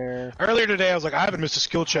 going there. Earlier today, I was like, I haven't missed a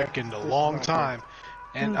skill check in a long time.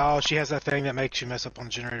 And oh, she has that thing that makes you mess up on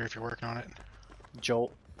the generator if you're working on it.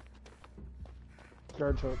 Jolt.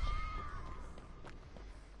 Guard hooks.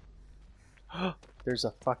 There's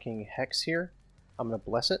a fucking hex here. I'm gonna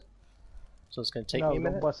bless it. So it's gonna take me a Don't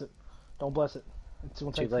minute. bless it. Don't bless it. It's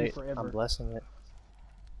gonna Too take late. you forever. I'm blessing it.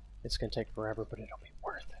 It's gonna take forever, but it'll be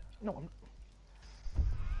worth it. No,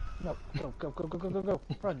 no, go,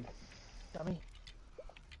 run. Got me.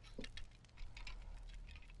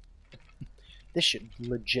 This shit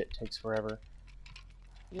legit takes forever.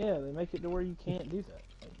 Yeah, they make it to where you can't do that.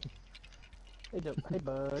 Hey,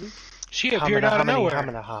 buddy. She appeared out of nowhere.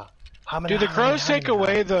 Do the crows take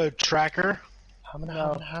away the tracker?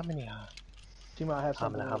 She might have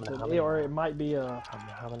something else, or it might be a...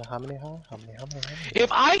 If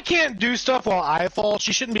I can't do stuff while I fall,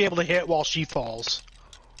 she shouldn't be able to hit while she falls.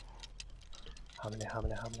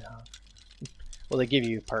 Well, they give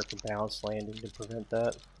you a perk of balanced landing to prevent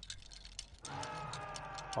that.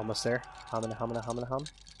 Almost there. Humana, humana, humana, hum.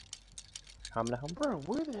 Humana, hum. Bro,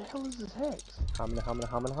 where the hell is this hex? Humana, humana,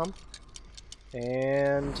 humana, hum.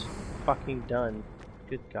 And fucking done.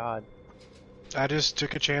 Good God. I just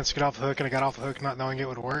took a chance to get off the hook, and I got off the hook not knowing it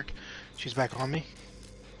would work. She's back on me.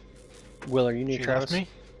 Will, are you near She Travis? left me.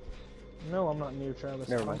 No, I'm not near Travis.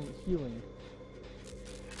 Never mind. I'm healing.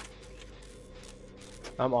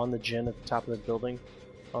 I'm on the gen at the top of the building.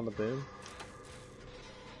 On the boom.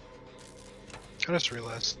 I just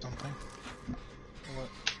realized something.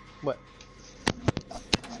 What?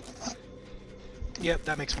 Yep,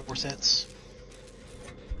 that makes more sense.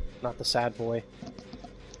 Not the sad boy.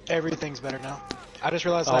 Everything's better now. I just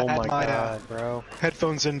realized Oh I had my God, bro.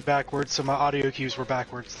 headphones in backwards, so my audio cues were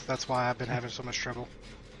backwards. That's why I've been having so much trouble.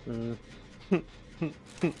 Mm.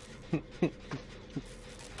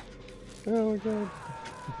 Oh my God.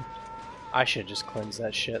 I should just cleanse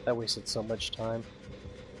that shit. That wasted so much time.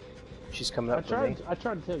 She's coming up for me. I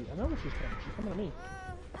tried to tell you. I know where she's coming. She's coming to me.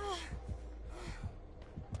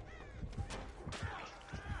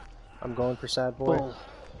 I'm going for sad boy. Bull.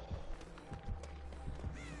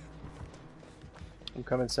 I'm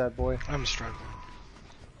coming, sad boy. I'm struggling.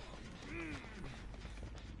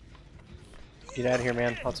 Get out of here,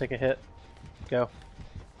 man. I'll take a hit. Go.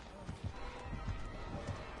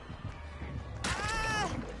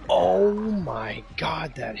 Oh my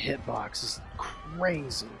God, that hitbox is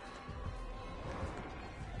crazy.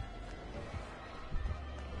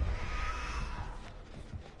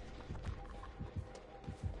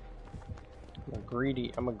 I'm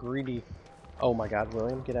a greedy. Oh my God,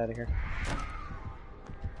 William, get out of here.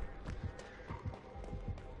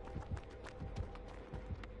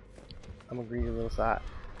 I'm a greedy little thought.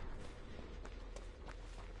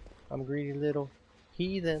 I'm a greedy little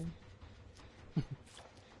heathen.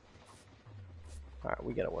 Alright,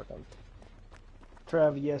 we gotta work on.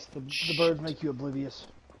 Trav, yes, the birds make you oblivious.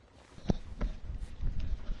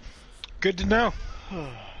 Good to know.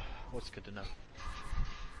 What's good to know?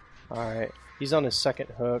 Alright, he's on his second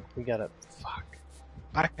hook. We gotta. Fuck.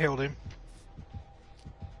 I held him.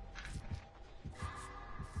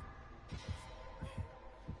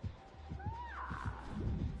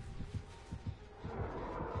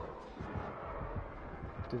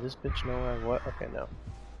 Did this bitch know where I what? Okay, no.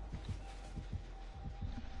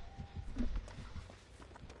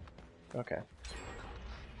 Okay.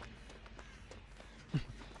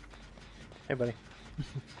 Hey, buddy.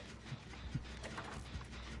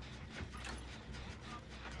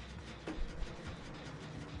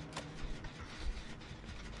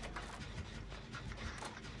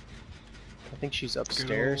 I think she's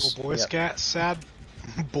upstairs. Good old Boy Yep. Scout sad.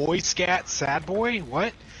 Boy Scout sad boy.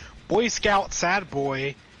 What? Boy Scout sad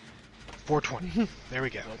boy. 420. There we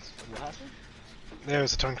go. What happened? There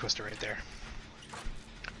was a tongue twister right there.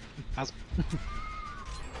 How's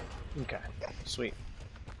Okay, sweet.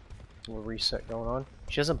 A little reset going on.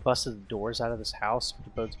 She hasn't busted the doors out of this house,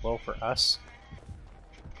 which bodes well for us.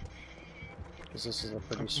 Because this is a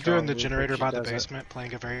pretty strong doing the move if generator she by the does it. basement,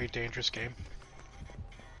 playing a very dangerous game.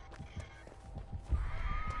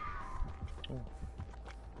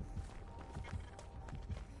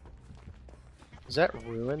 Is that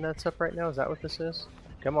Ruin that's up right now? Is that what this is?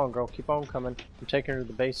 Come on, girl, keep on coming. I'm taking her to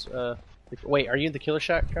the base. Wait, are you in the killer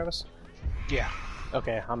shack, Travis? Yeah.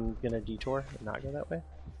 Okay, I'm gonna detour and not go that way.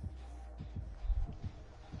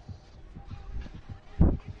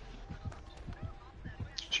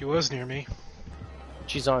 She was near me.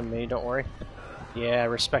 She's on me, don't worry. Yeah,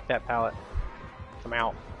 respect that pallet. I'm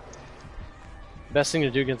out. Best thing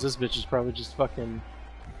to do against this bitch is probably just fucking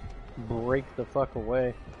break the fuck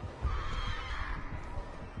away.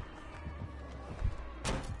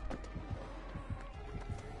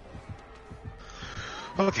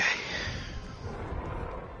 Okay.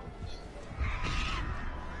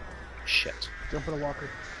 Shit. Jump in a walker.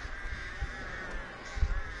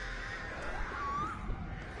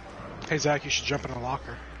 Hey Zach, you should jump in a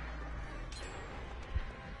locker.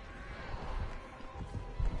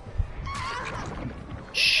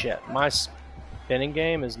 Shit, my spinning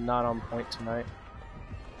game is not on point tonight.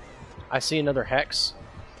 I see another hex.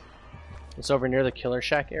 It's over near the killer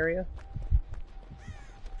shack area.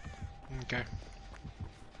 Okay.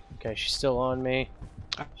 Okay, she's still on me.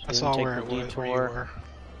 I didn't saw take where the it was, where you detour. were.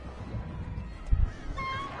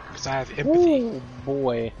 Because I have empathy. Oh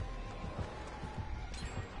boy.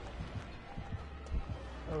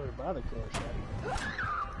 Over by the killer shack.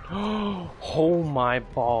 Oh my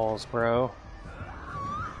balls, bro.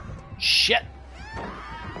 Shit!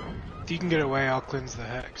 If you can get away, I'll cleanse the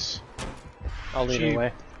hex. I'll lead her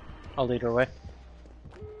away. I'll lead her away.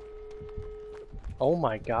 Oh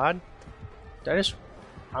my god.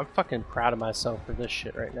 I'm fucking proud of myself for this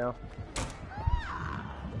shit right now.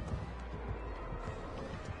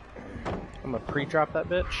 I'm gonna pre-drop that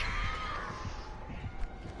bitch.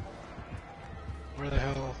 Where the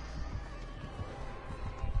hell?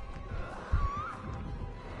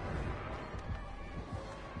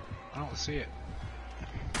 I don't see it.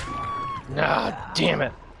 Nah, damn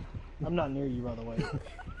it. I'm not near you, by the way.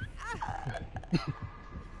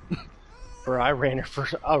 Bro, I ran her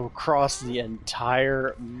across the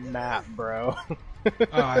entire map, bro. Oh,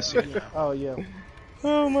 I see it now. Oh, yeah.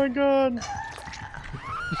 Oh my god.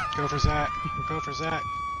 Go for Zach. Go for Zach.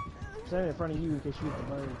 Standing in front of you in case you hit the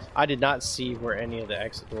birds. I did not see where any of the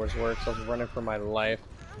exit doors were, so I was running for my life.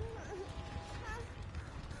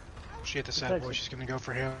 She hit the sad boy. She's gonna go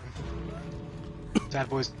for him. Sad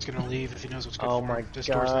boy's gonna leave if he knows what's good Oh for my him. This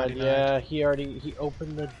door's god, 99. yeah, he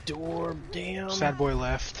opened the door, damn. Sad boy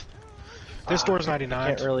left. This door's 99. I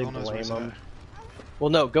can't really Will knows blame where's him. at. Well,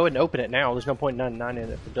 no, go ahead and open it now. There's no point in 99 in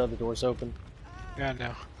it if the other door's open. Yeah,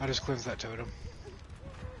 no. I just cleansed that totem.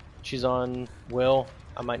 She's on Will.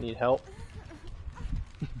 I might need help.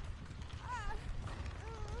 I'm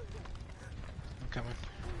coming.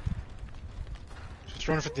 Just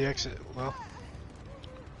running for the exit. Well,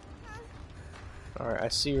 Alright, I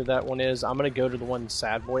see where that one is. I'm gonna go to the one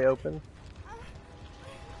Sad Boy open.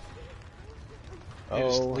 yeah,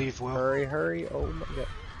 just Oh, leave, Will. hurry, hurry. Oh my god.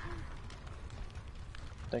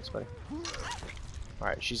 Thanks, buddy.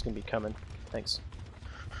 Alright, she's gonna be coming. Thanks.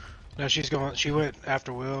 No, she's going. She went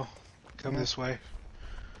after Will. Come this way.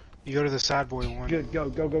 You go to the sad boy one. Good, go,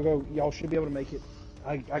 go, go, go. Y'all should be able to make it.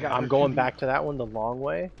 I got. I'm her. going back to that one the long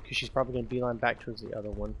way, because she's probably gonna beeline back towards the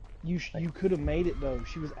other one. You could have made it though.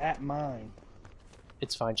 She was at mine.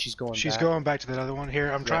 It's fine, she's going She's back. going back to that other one.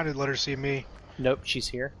 Here, I'm trying to let her see me. Nope, she's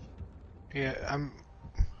here. Yeah, I'm.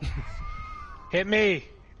 Hit me!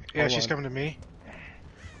 Yeah, Hold she's on. coming to me.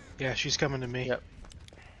 Yeah, she's coming to me. Yep.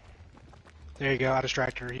 There you go. I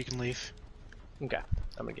distracted her. You can leave. Okay,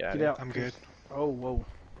 I'm gonna get out of Get here. out. I'm good. Oh, whoa.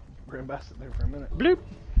 Grand Basset there for a minute. Bloop!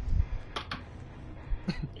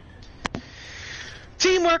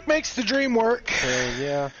 Teamwork makes the dream work.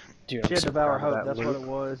 Yeah. Dude, She I'm had so Devour proud of Hope, that that's what loop. it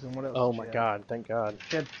was, and what else? Oh did my she have? god, thank god.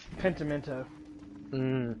 She had Pentimento.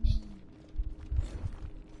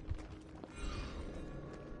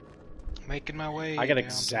 Making my way. I got down.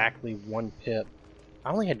 exactly 1 pip.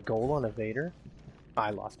 I only had gold on a Vader.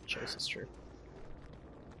 I lost the chase, it's true.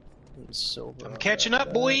 And silver I'm on catching that.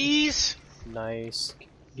 up, boys. Nice.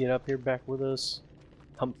 Get up here back with us.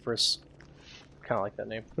 Humphreys. Kind of like that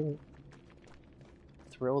name.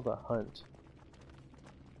 Thrill the Hunt.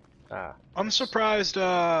 Ah. I'm surprised.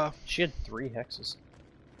 She had 3 hexes.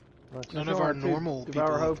 Nice. None There's of our only two. normal Devour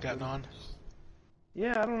people have Hope gotten and- on.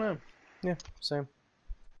 Yeah, I don't know. Yeah, same.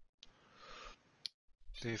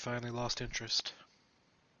 They finally lost interest.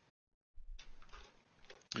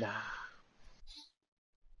 Nah.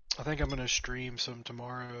 I think I'm gonna stream some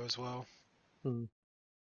tomorrow as well. Hmm.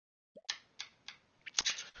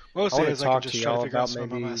 Mostly wanna is I can talk just to try to y'all figure out about some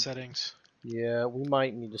of my maybe- settings. Yeah, we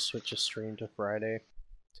might need to switch a stream to Friday,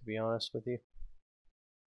 to be honest with you.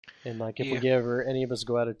 And like, if Yeah. we ever any of us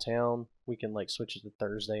go out of town, we can like switch it to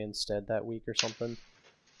Thursday instead that week or something.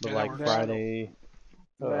 But Yeah, that like works. Friday,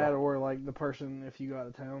 That or like the person, if you go out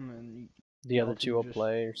of town, then the y'all other two two will just-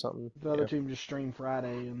 play or something. the other Yeah. team just stream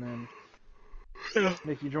Friday, and then Yeah.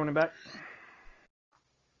 Nick, you joining back?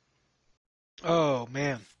 Oh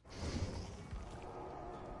man.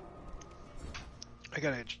 I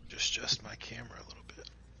gotta just adjust my camera a little bit.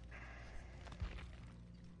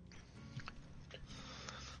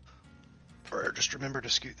 Or just remember to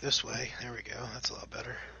scoot this way. There we go. That's a lot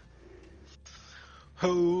better.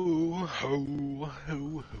 Ho, ho, ho,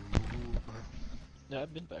 ho. Yeah,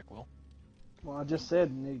 I've been back, Will. Well, I just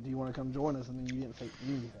said, Nick, do you want to come join us? And then you didn't say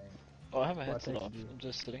anything. Oh, I have my Well, I headset texted off. you. I'm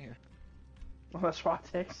just sitting here. Well, that's why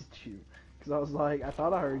I texted you. Because I was like, I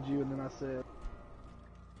thought I heard you, and then I said,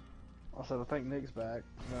 I think Nick's back.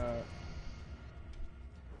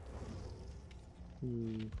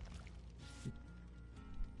 Hmm.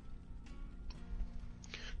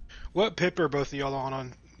 What pip are both of y'all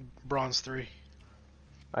on Bronze 3?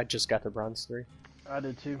 I just got to Bronze 3. I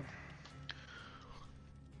did too.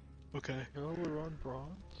 Okay. No, we're on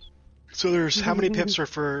bronze. So there's how many pips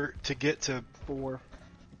are to get to 4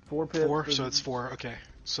 pips. 4? and- So it's 4. Okay.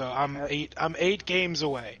 So I'm Uh, 8. I'm 8 games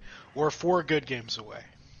away, or 4 good games away.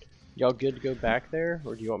 Y'all good to go back there,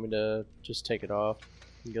 or do you want me to just take it off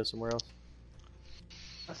and go somewhere else?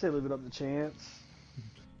 I say leave it up to chance.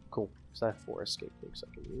 Cool. So I have 4 escape nukes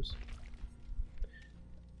I can use.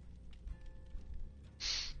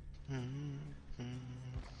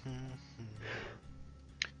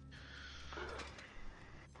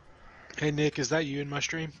 Hey Nick, is that you in my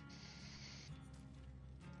stream?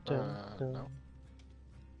 No.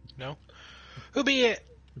 No? Who be it?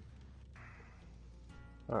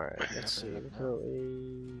 Alright, let's see.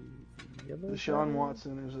 Deshaun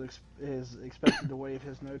Watson is expected to waive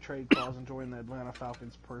his no-trade clause and join the Atlanta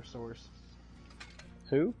Falcons per source.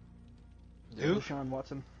 Who? Who? Deshaun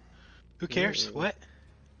Watson. Who cares? Ooh. What?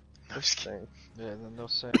 No, I'm just kidding. Thing. Yeah, and then they'll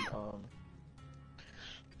send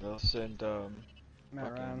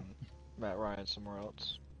Matt Ryan. Matt Ryan somewhere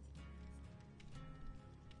else.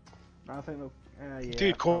 I think they'll. Yeah,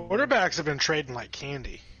 Dude, probably. quarterbacks have been trading like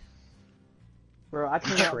candy. Bro, I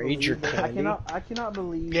cannot Trade your believe that. candy? I cannot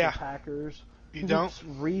believe Yeah. the Packers You don't?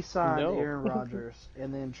 re-signed No. Aaron Rodgers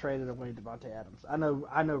and then traded away Devontae Adams. I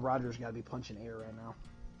know Rodgers got to be punching air right now.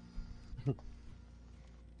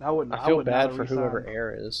 I feel would bad not for re-sign whoever him.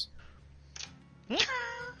 Air is.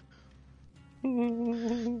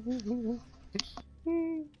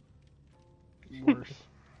 Worse.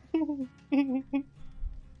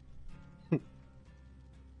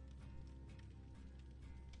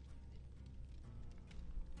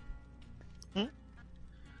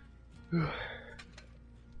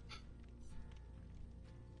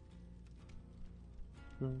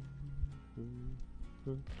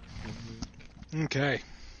 Okay.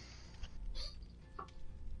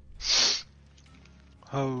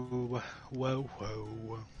 Oh, whoa,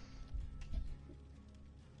 whoa.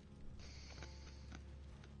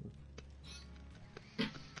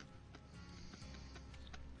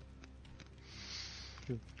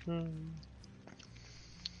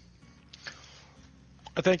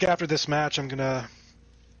 I think after this match, I'm gonna.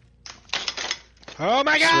 Oh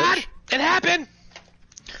my God! Switch. It happened!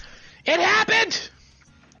 It happened!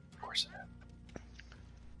 Of course it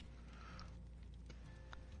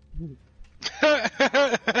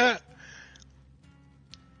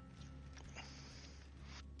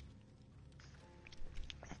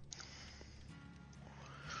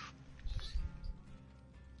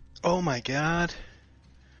Oh my God.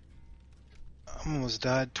 I almost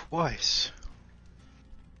died twice.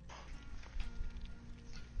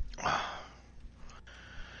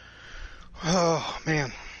 Oh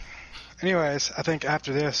man. Anyways, I think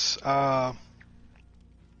after this, I'm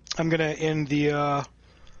gonna end the,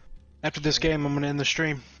 after this game, I'm gonna end the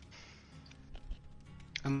stream.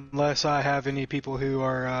 Unless I have any people who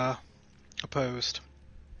are, opposed.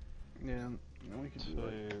 Yeah, we could do So,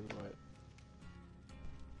 it. what?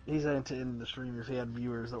 He's saying to end the stream if he had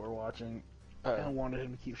viewers that were watching and wanted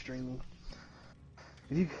him to keep streaming.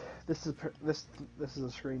 If you, this is a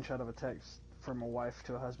screenshot of a text from a wife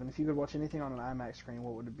to a husband. If you could watch anything on an IMAX screen,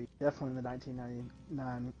 what would it be? Definitely the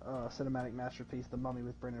 1999 cinematic masterpiece, The Mummy,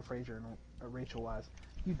 with Brendan Fraser and Rachel Weisz.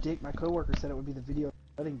 You dick! My coworker said it would be the video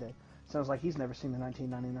wedding day. Sounds like he's never seen the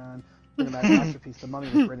 1999 cinematic masterpiece, The Mummy,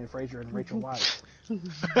 with Brendan Fraser and Rachel Weisz.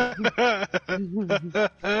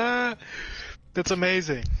 That's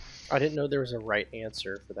amazing. I didn't know there was a right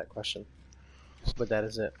answer for that question, but that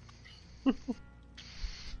is it.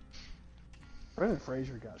 Brendan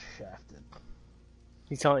Fraser got shafted.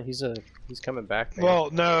 He's coming back. Man. Well,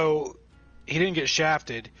 no, he didn't get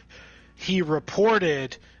shafted. He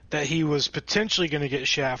reported that he was potentially going to get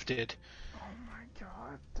shafted. Oh my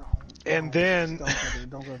God! And then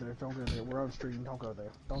don't go there. We're on stream. Don't go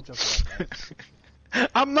there. Don't jump to that.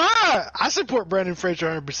 I'm not. I support Brendan Fraser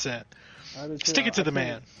 100%. I do too. Stick it to the I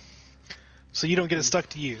man, so you don't get it stuck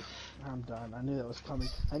to you. I'm done. I knew that was coming.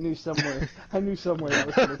 I knew somewhere that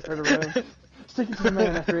was going to turn around. Stick it to the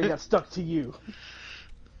man after he got stuck to you.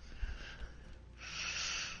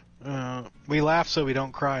 We laugh so we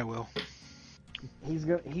don't cry, Will. He's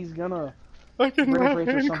gonna. I can Brendan laugh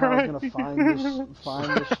Fraser and somehow cry. is gonna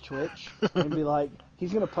find this Twitch and be like,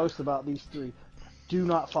 he's gonna post about these three. Do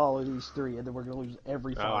not follow these three, and then we're gonna lose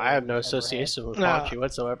every. Oh, I have no association with Ponchi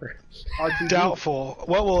whatsoever. RGB. Doubtful.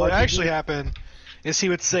 What will RGB. actually happen is he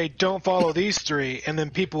would say, "Don't follow these three," and then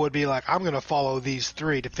people would be like, "I'm going to follow these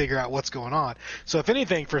three to figure out what's going on." So, if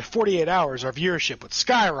anything, for 48 hours, our viewership would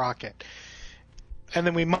skyrocket, and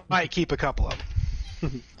then we might keep a couple of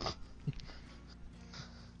them.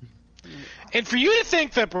 And for you to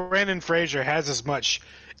think that Brendan Fraser has as much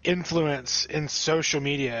influence in social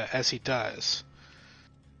media as he does.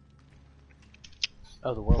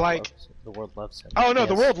 Oh, the world loves him. Oh no, Yes.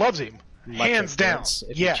 the world loves him, Much hands down. influence,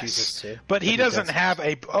 if he chooses Yes, to. but he But he doesn't doesn't. have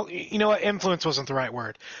a. Oh, you know what? Influence wasn't the right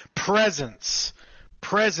word. Presence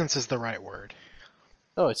is the right word.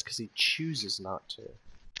 Oh, it's because he chooses not to.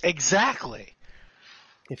 Exactly.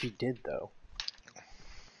 If he did, though.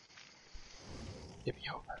 If he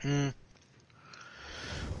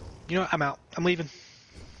You know what? I'm out. I'm leaving.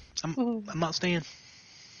 I'm not staying.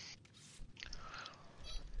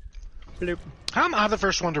 Bloop. How am I the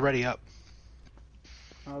first one to ready up?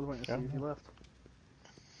 I was waiting to see if you left.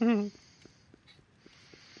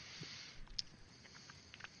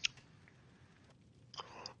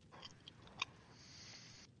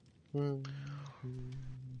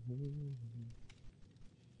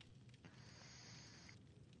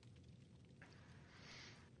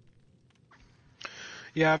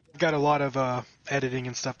 Yeah, I've got a lot of editing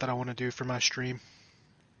and stuff that I want to do for my stream.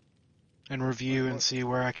 And review and see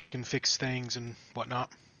where I can fix things and whatnot.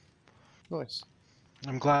 Nice.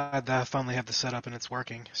 I'm glad that I finally have the setup and it's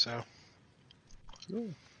working, so. Yeah.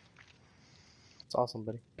 It's awesome,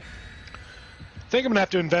 buddy. I think I'm gonna have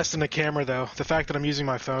to invest in a camera though. The fact that I'm using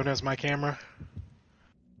my phone as my camera.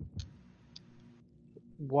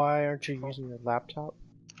 Why aren't you using your laptop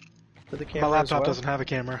for the camera? My laptop as well? doesn't have a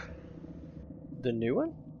camera. The new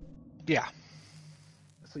one? Yeah.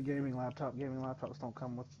 It's a gaming laptop. Gaming laptops don't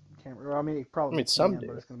come with camera. Or, I mean, it probably some can, do.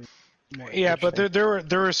 but it's going to be more Yeah, but efficient.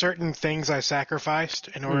 there were certain things I sacrificed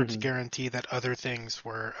in order to guarantee that other things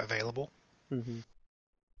were available. Mm-hmm.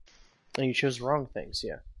 And you chose wrong things,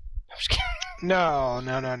 yeah. I'm just kidding. No,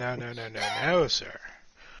 sir.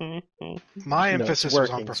 My emphasis was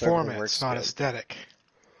on performance, not aesthetic.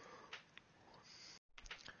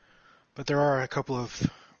 But there are a couple of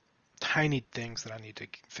tiny things that I need to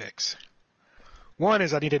fix. One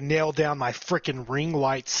is I need to nail down my frickin' ring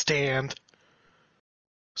light stand.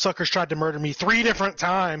 Suckers tried to murder me 3 different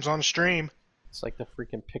times on stream. It's like the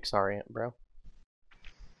freaking Pixar ant, bro.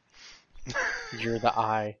 You're the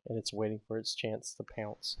eye, and it's waiting for its chance to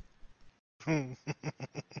pounce.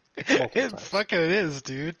 It fucking is,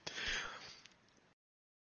 dude.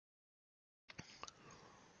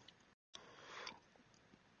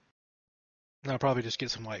 I'll probably just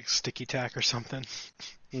get some like sticky tack or something.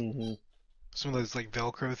 Mm-hmm. Some of those like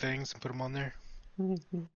Velcro things and put them on there.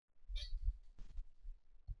 Mm-hmm.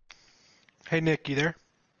 Hey Nick, you there?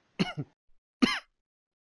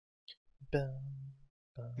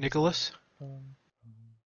 Nicholas?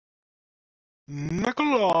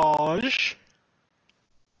 Nicholas!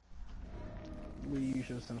 You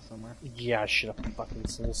should have sent it somewhere. Yeah, I should have fucking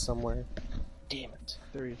sent it somewhere. Damn it.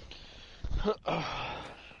 There he is. Hey,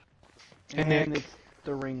 And Nick. it's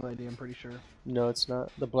the ring lady, I'm pretty sure. No, it's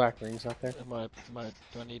not. The black ring's out there. Do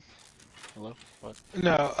I need... Hello? What?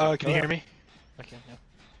 No, can you hear me? I can, yeah.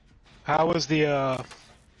 How was the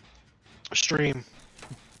stream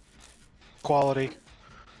quality?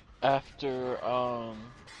 After,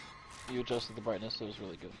 you adjusted the brightness, it was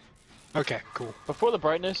really good. Okay, cool. Before the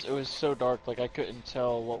brightness, it was so dark, like I couldn't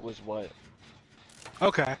tell what was what.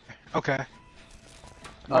 Okay.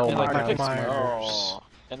 Oh and, my like, god. the Myers. oh.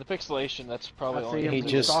 And the pixelation, that's probably I only... see him. He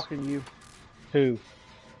He's just- stalking you. Who?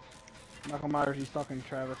 Michael Myers, he's stalking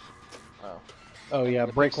Travis. Oh. Oh yeah,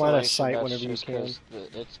 The break line of pixelation, sight that's whenever you just can. 'cause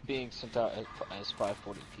it's being sent out as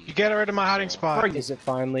 540p. You get rid of my hiding So- spot. Is it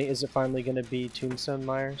finally gonna be Tombstone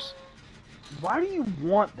Myers? Why do you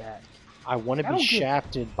want that? I want to I be don't get-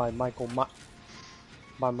 shafted by Michael Myers.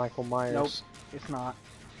 Nope, it's not.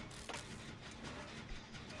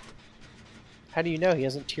 How do you know he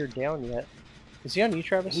hasn't teared down yet? Is he on you,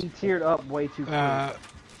 Travis? He teared up way too quick. I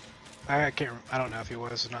can't. I don't know if he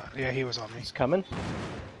was or not. Yeah, he was on me. He's coming.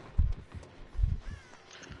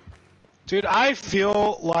 Dude, I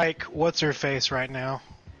feel like what's her face right now.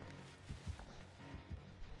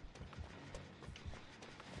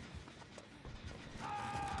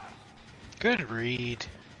 Good read.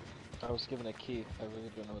 I was given a key. I really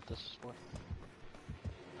don't know what this is for.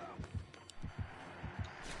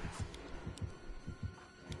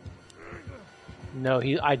 No,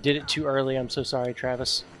 I did it too early. I'm so sorry,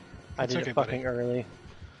 Travis. I It's did okay, it fucking buddy. early.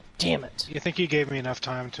 Damn it. You think you gave me enough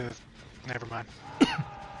time to... Never mind.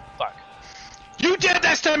 Fuck. You did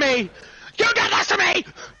this to me! You did this to me!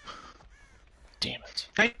 Damn it.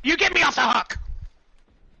 Hey, you get me off the hook!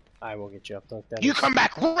 I will get you up like that. You come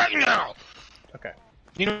back right now! Okay,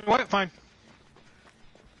 You know what? Fine.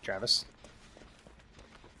 Travis.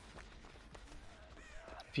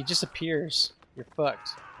 If he disappears, you're fucked.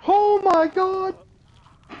 Oh my god!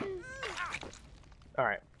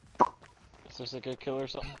 Alright. Is this a good kill or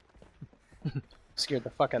something? Scared the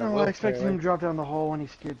fuck out of No, Will. I expected clearly. him to drop down the hole and he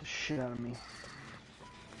scared the shit out of me.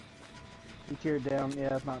 He teared down.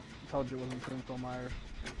 Yeah, it's not. I told you it wasn't Tombstone Myers.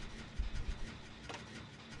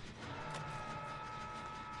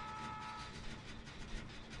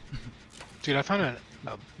 Dude, I found a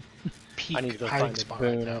peak I need to go hiding find a spot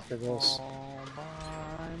boon right now. after this. All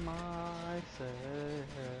by myself.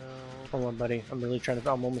 Hold on, buddy. I'm really trying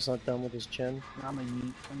to. I'm almost not done with his chin. I'm a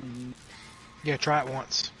yeet. I'm a yeet. Yeah, try it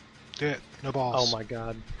once. Do it. No balls. Oh my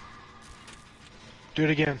god. Do it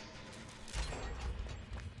again.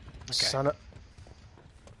 Son of...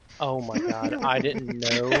 Oh my god, I didn't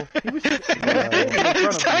know. He was in front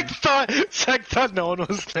of me. Zach thought no one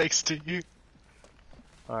was next to you.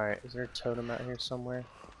 Alright, is there a totem out here somewhere?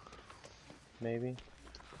 Maybe?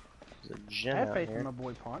 There's a I gen have out faith in here. my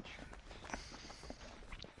boy Punch.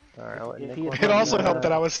 Alright, I'll let If Nick he had work It on also that. helped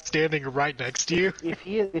that I was standing right next to you. If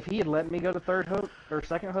he had let me go to third hook or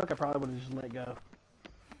second hook, I probably would have just let go.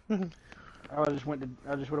 I would have went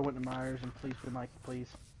to Myers and please with Mike, please.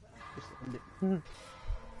 Just end it.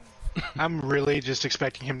 I'm really just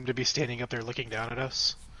expecting him to be standing up there looking down at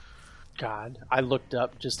us. God, I looked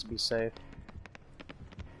up just to be safe.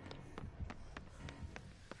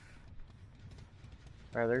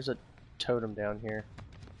 Alright, there's a totem down here.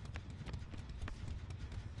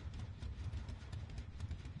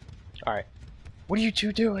 Alright. What are you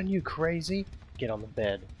two doing, you crazy? Get on the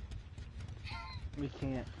bed. We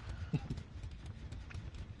can't.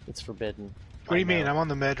 It's forbidden. What do you mean? I'm on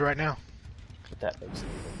the med right now. But that makes it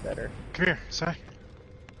even better. Come here, Zach.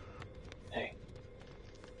 Hey.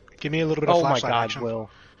 Give me a little bit of Oh my flashlight god, action. Will.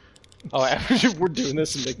 Oh, after we're doing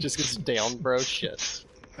this and Nick just gets down, bro. Shit.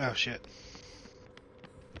 Oh shit.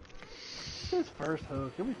 His first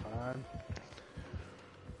hook, he'll be fine.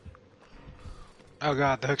 Oh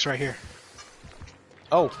god, the hook's right here.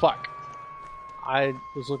 Oh, fuck. I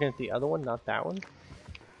was looking at the other one, not that one.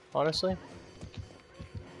 Honestly.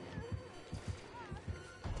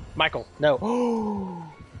 Michael, no.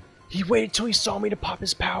 He waited till he saw me to pop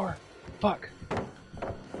his power. Fuck.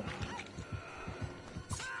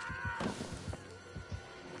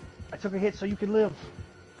 I took a hit so you could live.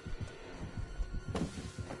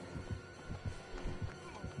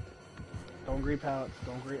 Don't greed pallets.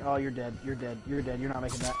 Don't greed. Oh, you're dead. You're dead. You're dead. You're not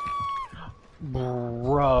making that.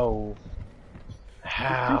 Bro. He's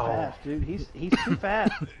How? too fast, dude. He's too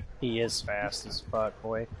fast. He is fast as fuck,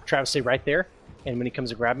 boy. Travis, stay right there. And when he comes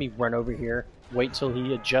to grab me, run over here. Wait till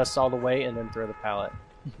he adjusts all the way, and then throw the pallet.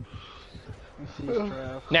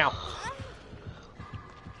 Now.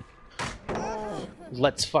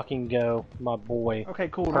 Let's fucking go, my boy. Okay,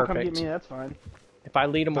 cool. Don't come get Perfect. me. That's fine. If I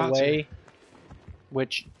lead him About away,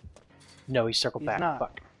 which... No, he circled He's back. not.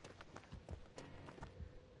 Fuck.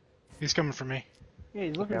 He's coming for me. Yeah,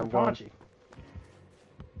 he's looking Okay, for I'm going. Paunchy.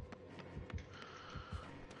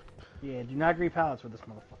 Yeah, do not greed pallets with this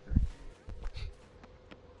motherfucker.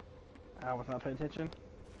 I was not paying attention.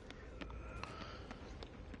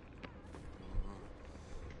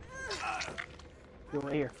 Go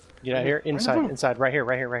right here. Get out here. Right in the Inside. room. Inside. Right here.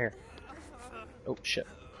 Right here. Right here. Oh, shit.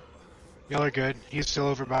 Y'all are good. He's still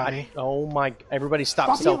over by me. Oh my... Everybody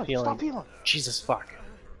stop Stop healing. self-healing. Stop healing. Jesus fuck.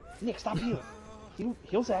 Nick, stop healing.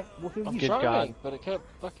 Heal Zach. We'll heal I'm you. Good trying, God. but it kept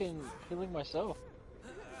fucking healing myself.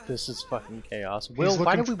 This is fucking chaos. Will,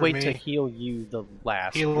 why looking did we for wait me. to heal you the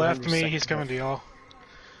last? He We're left in me. second He's coming hit. to y'all.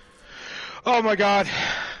 Oh my god.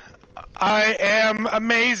 I am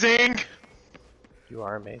amazing. You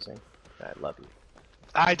are amazing. I love you.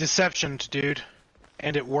 I deceptioned, dude.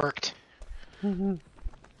 And it worked.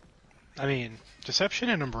 I mean, deception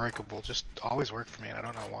and unbreakable just always work for me, and I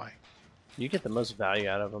don't know why. You get the most value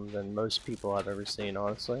out of them than most people I've ever seen,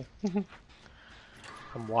 honestly.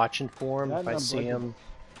 I'm watching for him. That If I and see Unbreakable. him...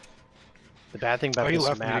 The bad thing about Oh, he this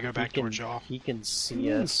left me to map, go back towards y'all. he can see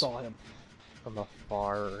You us saw him. from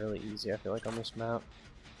afar really easy, I feel like, on this map.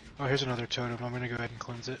 Oh, here's another totem. I'm gonna go ahead and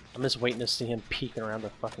cleanse it. I'm just waiting to see him peeking around the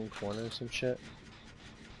fucking corners and shit.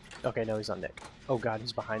 Okay, no, he's on Nick. Oh god,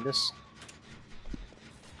 he's behind us.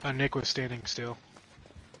 Nick was standing still.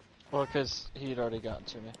 Well, because he'd already gotten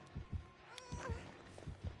to me.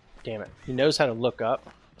 Damn it. He knows how to look up,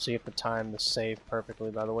 so you have to time the save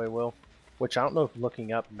perfectly, by the way, Will. Which I don't know if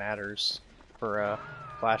looking up matters for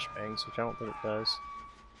flashbangs, which I don't think it does.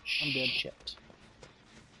 I'm dead. Shit.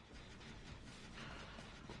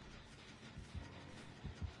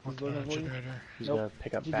 He's looking for you. Generator. He's Nope. gonna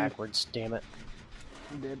pick up GG. backwards, damn it.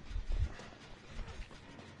 I'm dead.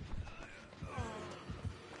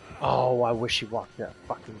 Oh, I wish he walked that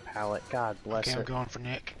fucking pallet. God bless Okay, I'm it. going for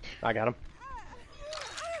Nick. I got him.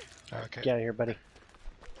 Okay. Get out of here, buddy.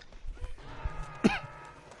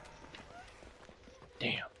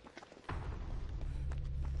 Damn.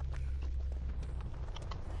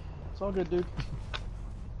 It's all good, dude.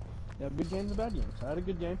 You have good games and bad games. I had a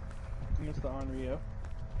good game against the Onryo.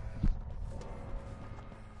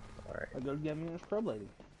 Alright. A good game against Pro Lady.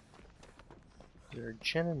 Is there a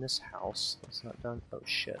gen in this house that's not done? Oh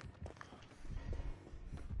shit.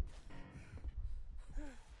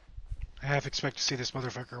 I half expect to see this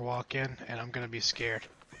motherfucker walk in, and I'm gonna be scared.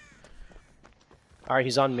 Alright,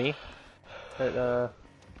 he's on me.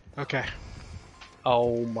 Okay.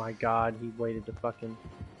 Oh my god, he waited to fucking...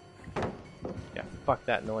 Yeah, fuck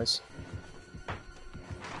that noise.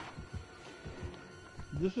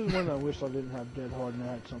 This is when I wish I didn't have Dead Hard and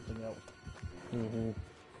I had something else. Mm-hmm.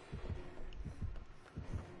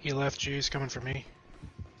 He left you. He's coming for me.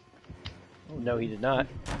 Oh, No, he did not.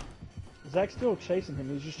 Zach's still chasing him.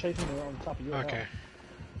 He's just chasing him on top of your Okay.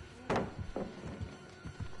 house.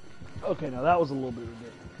 Okay, now that was a little bit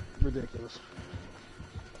ridiculous.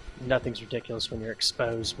 Nothing's ridiculous when you're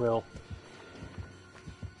exposed, Will.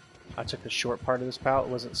 I took the short part of this pallet.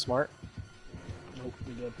 Wasn't smart. Nope,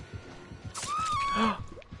 we did.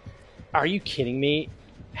 Are you kidding me?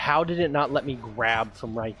 How did it not let me grab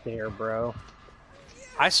from right there, bro?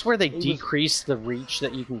 I swear they decreased the reach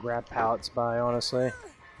that you can grab pallets by, honestly.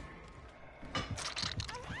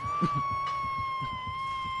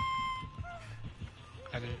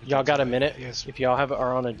 Y'all got a minute? Yes. If y'all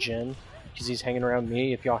are on a gen, because he's hanging around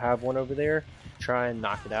me, if y'all have one over there, try and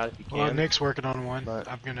knock it out if you can. Well, Nick's working on one. But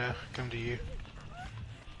I'm gonna come to you.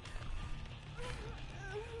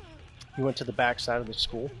 you went to the back side of the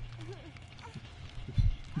school.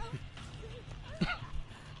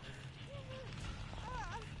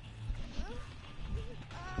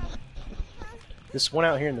 This one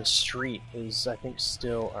out here in the street is, I think,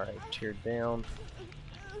 still... Alright, teared down.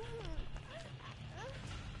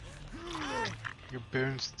 Your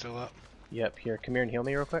boon's still up. Yep, here. Come here and heal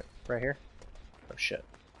me real quick. Right here. Oh, shit.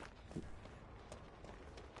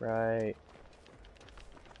 Right.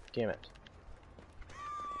 Damn it.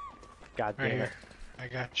 God damn Right it. here. I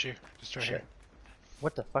got you. Just right Shit. here.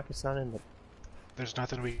 What the fuck is not in the... There's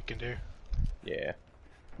nothing we can do. Yeah.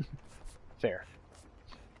 Fair.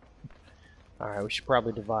 Alright, we should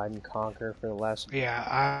probably divide and conquer for the last... Yeah,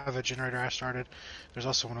 I have a generator I started. There's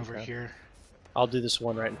also one over here. I'll do this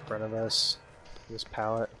one right in front of us. This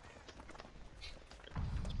pallet.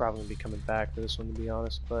 It's probably going to be coming back for this one, to be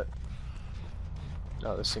honest, but...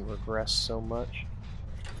 Oh, this thing regressed so much.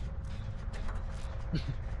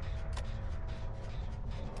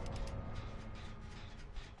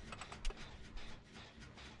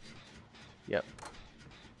 Yep.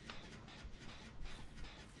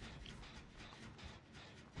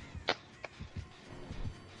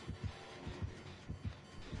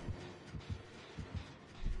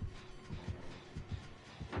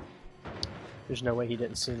 There's no way he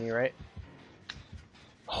didn't see me, right?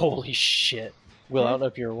 Holy shit. Will, I don't know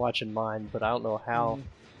if you were watching mine, but I don't know how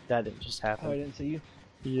that didn't just happen. Oh, I didn't see you?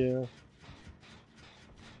 Yeah.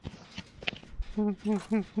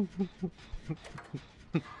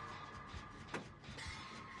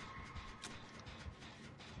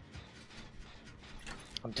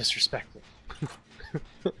 I'm disrespectful.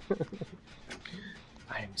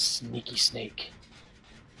 I am Sneaky Snake.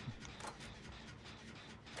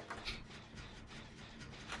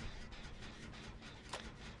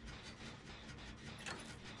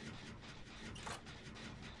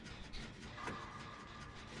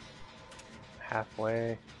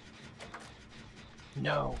 Halfway.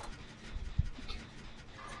 No.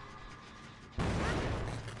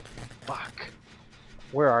 Fuck.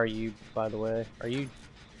 Where are you, by the way? Are you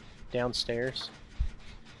downstairs?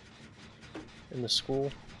 In the school?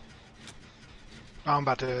 I'm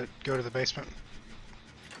about to go to the basement.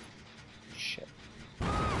 Shit.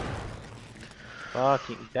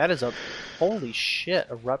 Fucking. That is a. Holy shit.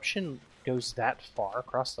 Eruption goes that far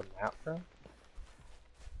across the map, bro?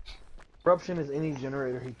 Eruption is any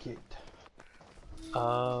generator he kicked.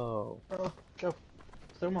 Oh. Oh, go.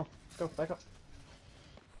 Stay on. Go, back up.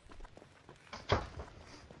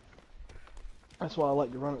 That's why I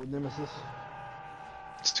like to run it with Nemesis.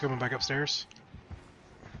 It's coming back upstairs.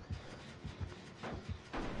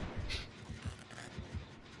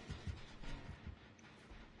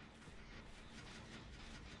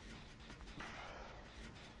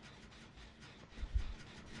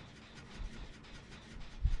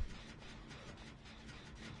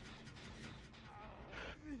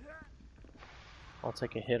 I'll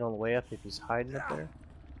take a hit on the way up if he's hiding up there.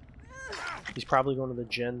 He's probably going to the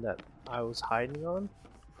gen that I was hiding on.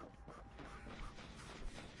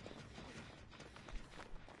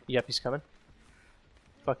 Yep, he's coming.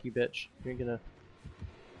 Fuck you, bitch. You're gonna...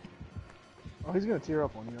 Oh, he's gonna tear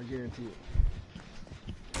up on you, I guarantee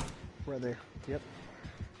it. Right there. Yep.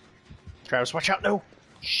 Travis, watch out! No!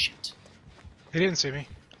 Shit. He didn't see me.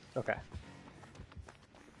 Okay.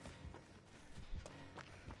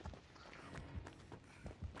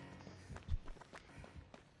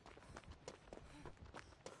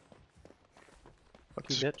 Fuck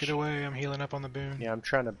you, bitch. Get away, I'm healing up on the boon. Yeah, I'm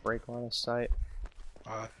trying to break line of sight.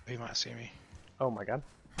 He might see me. Oh my god.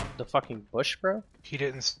 The fucking bush, bro? He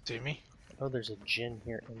didn't see me. Oh, there's a gin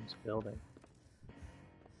here in this building.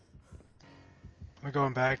 We're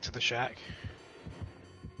going back to the shack.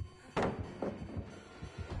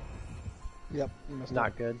 Yep, you missed Not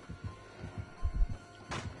it. good.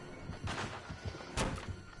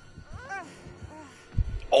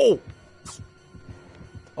 Oh!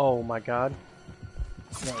 Oh my god.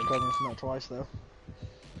 No, it doesn't miss that twice though.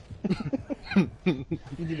 You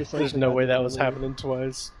do the same There's thing no I way did that was earlier. happening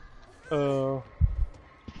twice. Oh.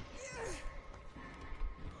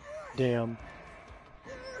 Damn.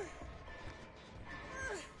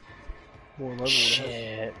 Boil over would've hit.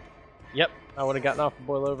 Shit. Yep, I would have gotten off the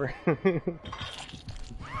boil over.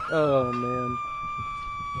 Oh man.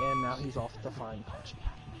 And now he's off the flying punch.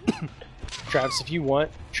 Travis, if you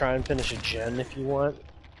want, try and finish a gen if you want.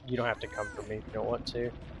 You don't have to come for me if you don't want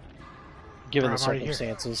to. Given I'm the already here.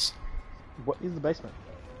 circumstances. He's in the basement.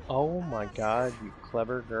 Oh my god, you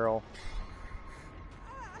clever girl.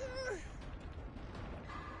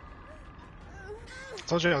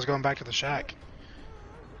 Told you I was going back to the shack.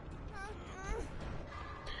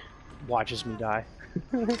 Watches me die.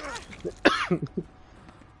 I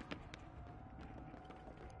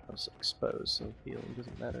was exposed, so healing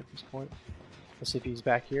doesn't matter at this point. Let's see if he's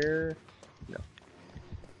back here. No.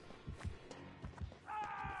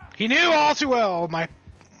 He knew all too well my...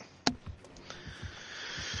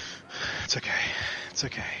 It's okay. It's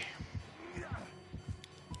okay.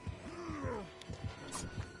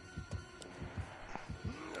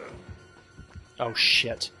 Oh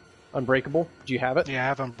shit. Unbreakable? Do you have it? Yeah, I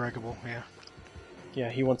have Unbreakable, yeah. Yeah,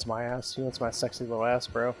 he wants my ass. He wants my sexy little ass,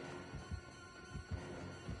 bro.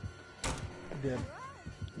 I did.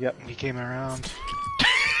 Yep. He came around.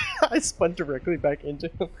 I spun directly back into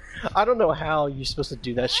him. I don't know how you're supposed to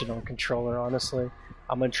do that shit on a controller, honestly.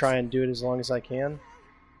 I'm gonna try and do it as long as I can.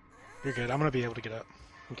 You're good. I'm gonna be able to get up.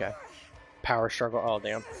 Okay. Power struggle. Oh,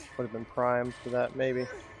 damn. Would have been primed for that, maybe.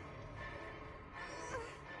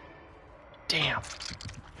 Damn.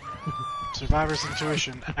 Survivor's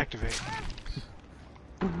Intuition, activate.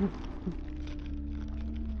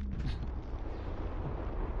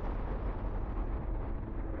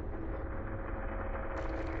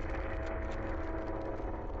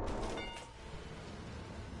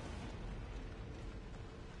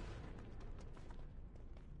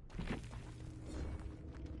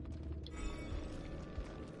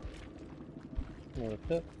 Another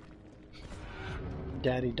pip.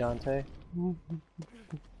 Daddy Dante.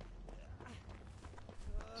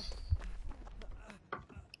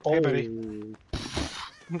 Hey, buddy.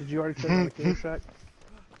 Did you already check out the Killer Shack?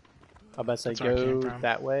 I about to say That's where I came go from.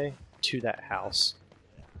 that way to that house.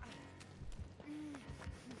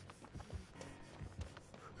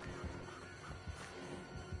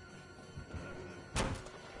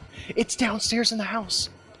 It's downstairs in the house.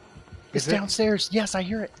 It's Is it? downstairs. Yes, I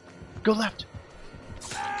hear it. Go left.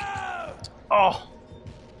 Oh.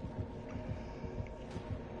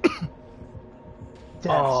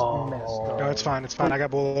 That's messed up. No, it's fine. It's fine. I got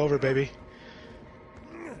bowl over, baby.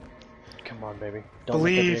 Come on, baby. Don't let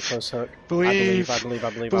there be a Believe. close hook. Believe. I believe. I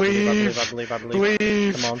believe. I believe. I believe. I believe. I believe.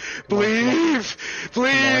 Believe. Come on. Come on. Believe.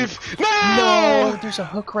 Believe. No! No! There's a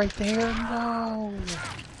hook right there. No.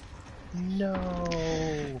 No.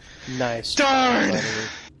 Nice. Darn! Buddy.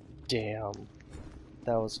 Damn.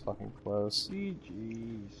 That was fucking close.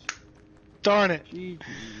 GG's. Darn it. GG's.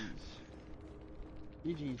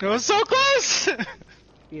 GG's. It was so close!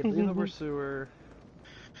 He had Lean Over Sewer,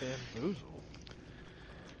 Bamboozle,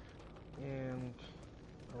 and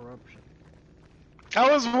Eruption. I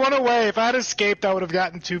was one away. If I had escaped, I would have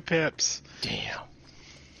gotten 2 pips. Damn.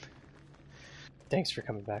 Thanks for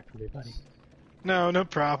coming back for me, buddy. No, no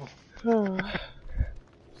problem.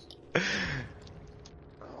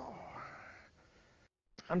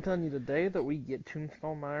 I'm telling you, the day that we get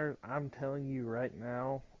Tombstone Myers, I'm telling you right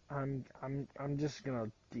now, I'm just gonna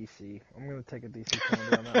DC. I'm gonna take a DC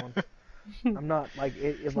penalty on that one. I'm not like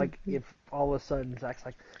if all of a sudden Zach's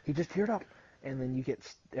like he just teared up, and then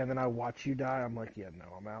and then I watch you die. I'm like, yeah, no,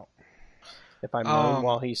 I'm out. If I moan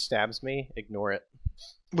while he stabs me, ignore it.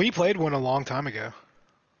 We played one a long time ago.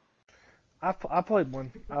 I played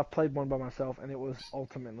one. I played one by myself, and it was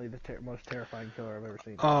ultimately the most terrifying killer I've ever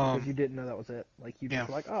seen. Because you didn't know that was it. Like you just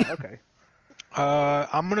were like, oh, okay.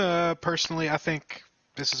 I'm gonna personally. I think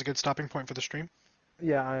this is a good stopping point for the stream.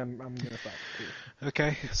 Yeah, I'm gonna stop too.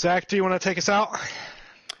 Okay, Zach, do you want to take us out?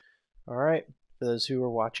 All right. For those who are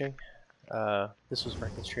watching, this was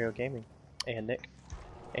RecklessTrioGaming and Nick,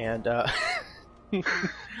 and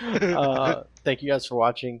thank you guys for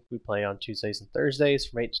watching. We play on Tuesdays and Thursdays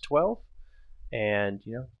from 8 to 12, and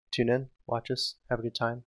tune in, watch us, have a good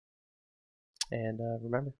time, and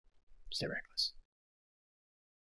remember, stay reckless.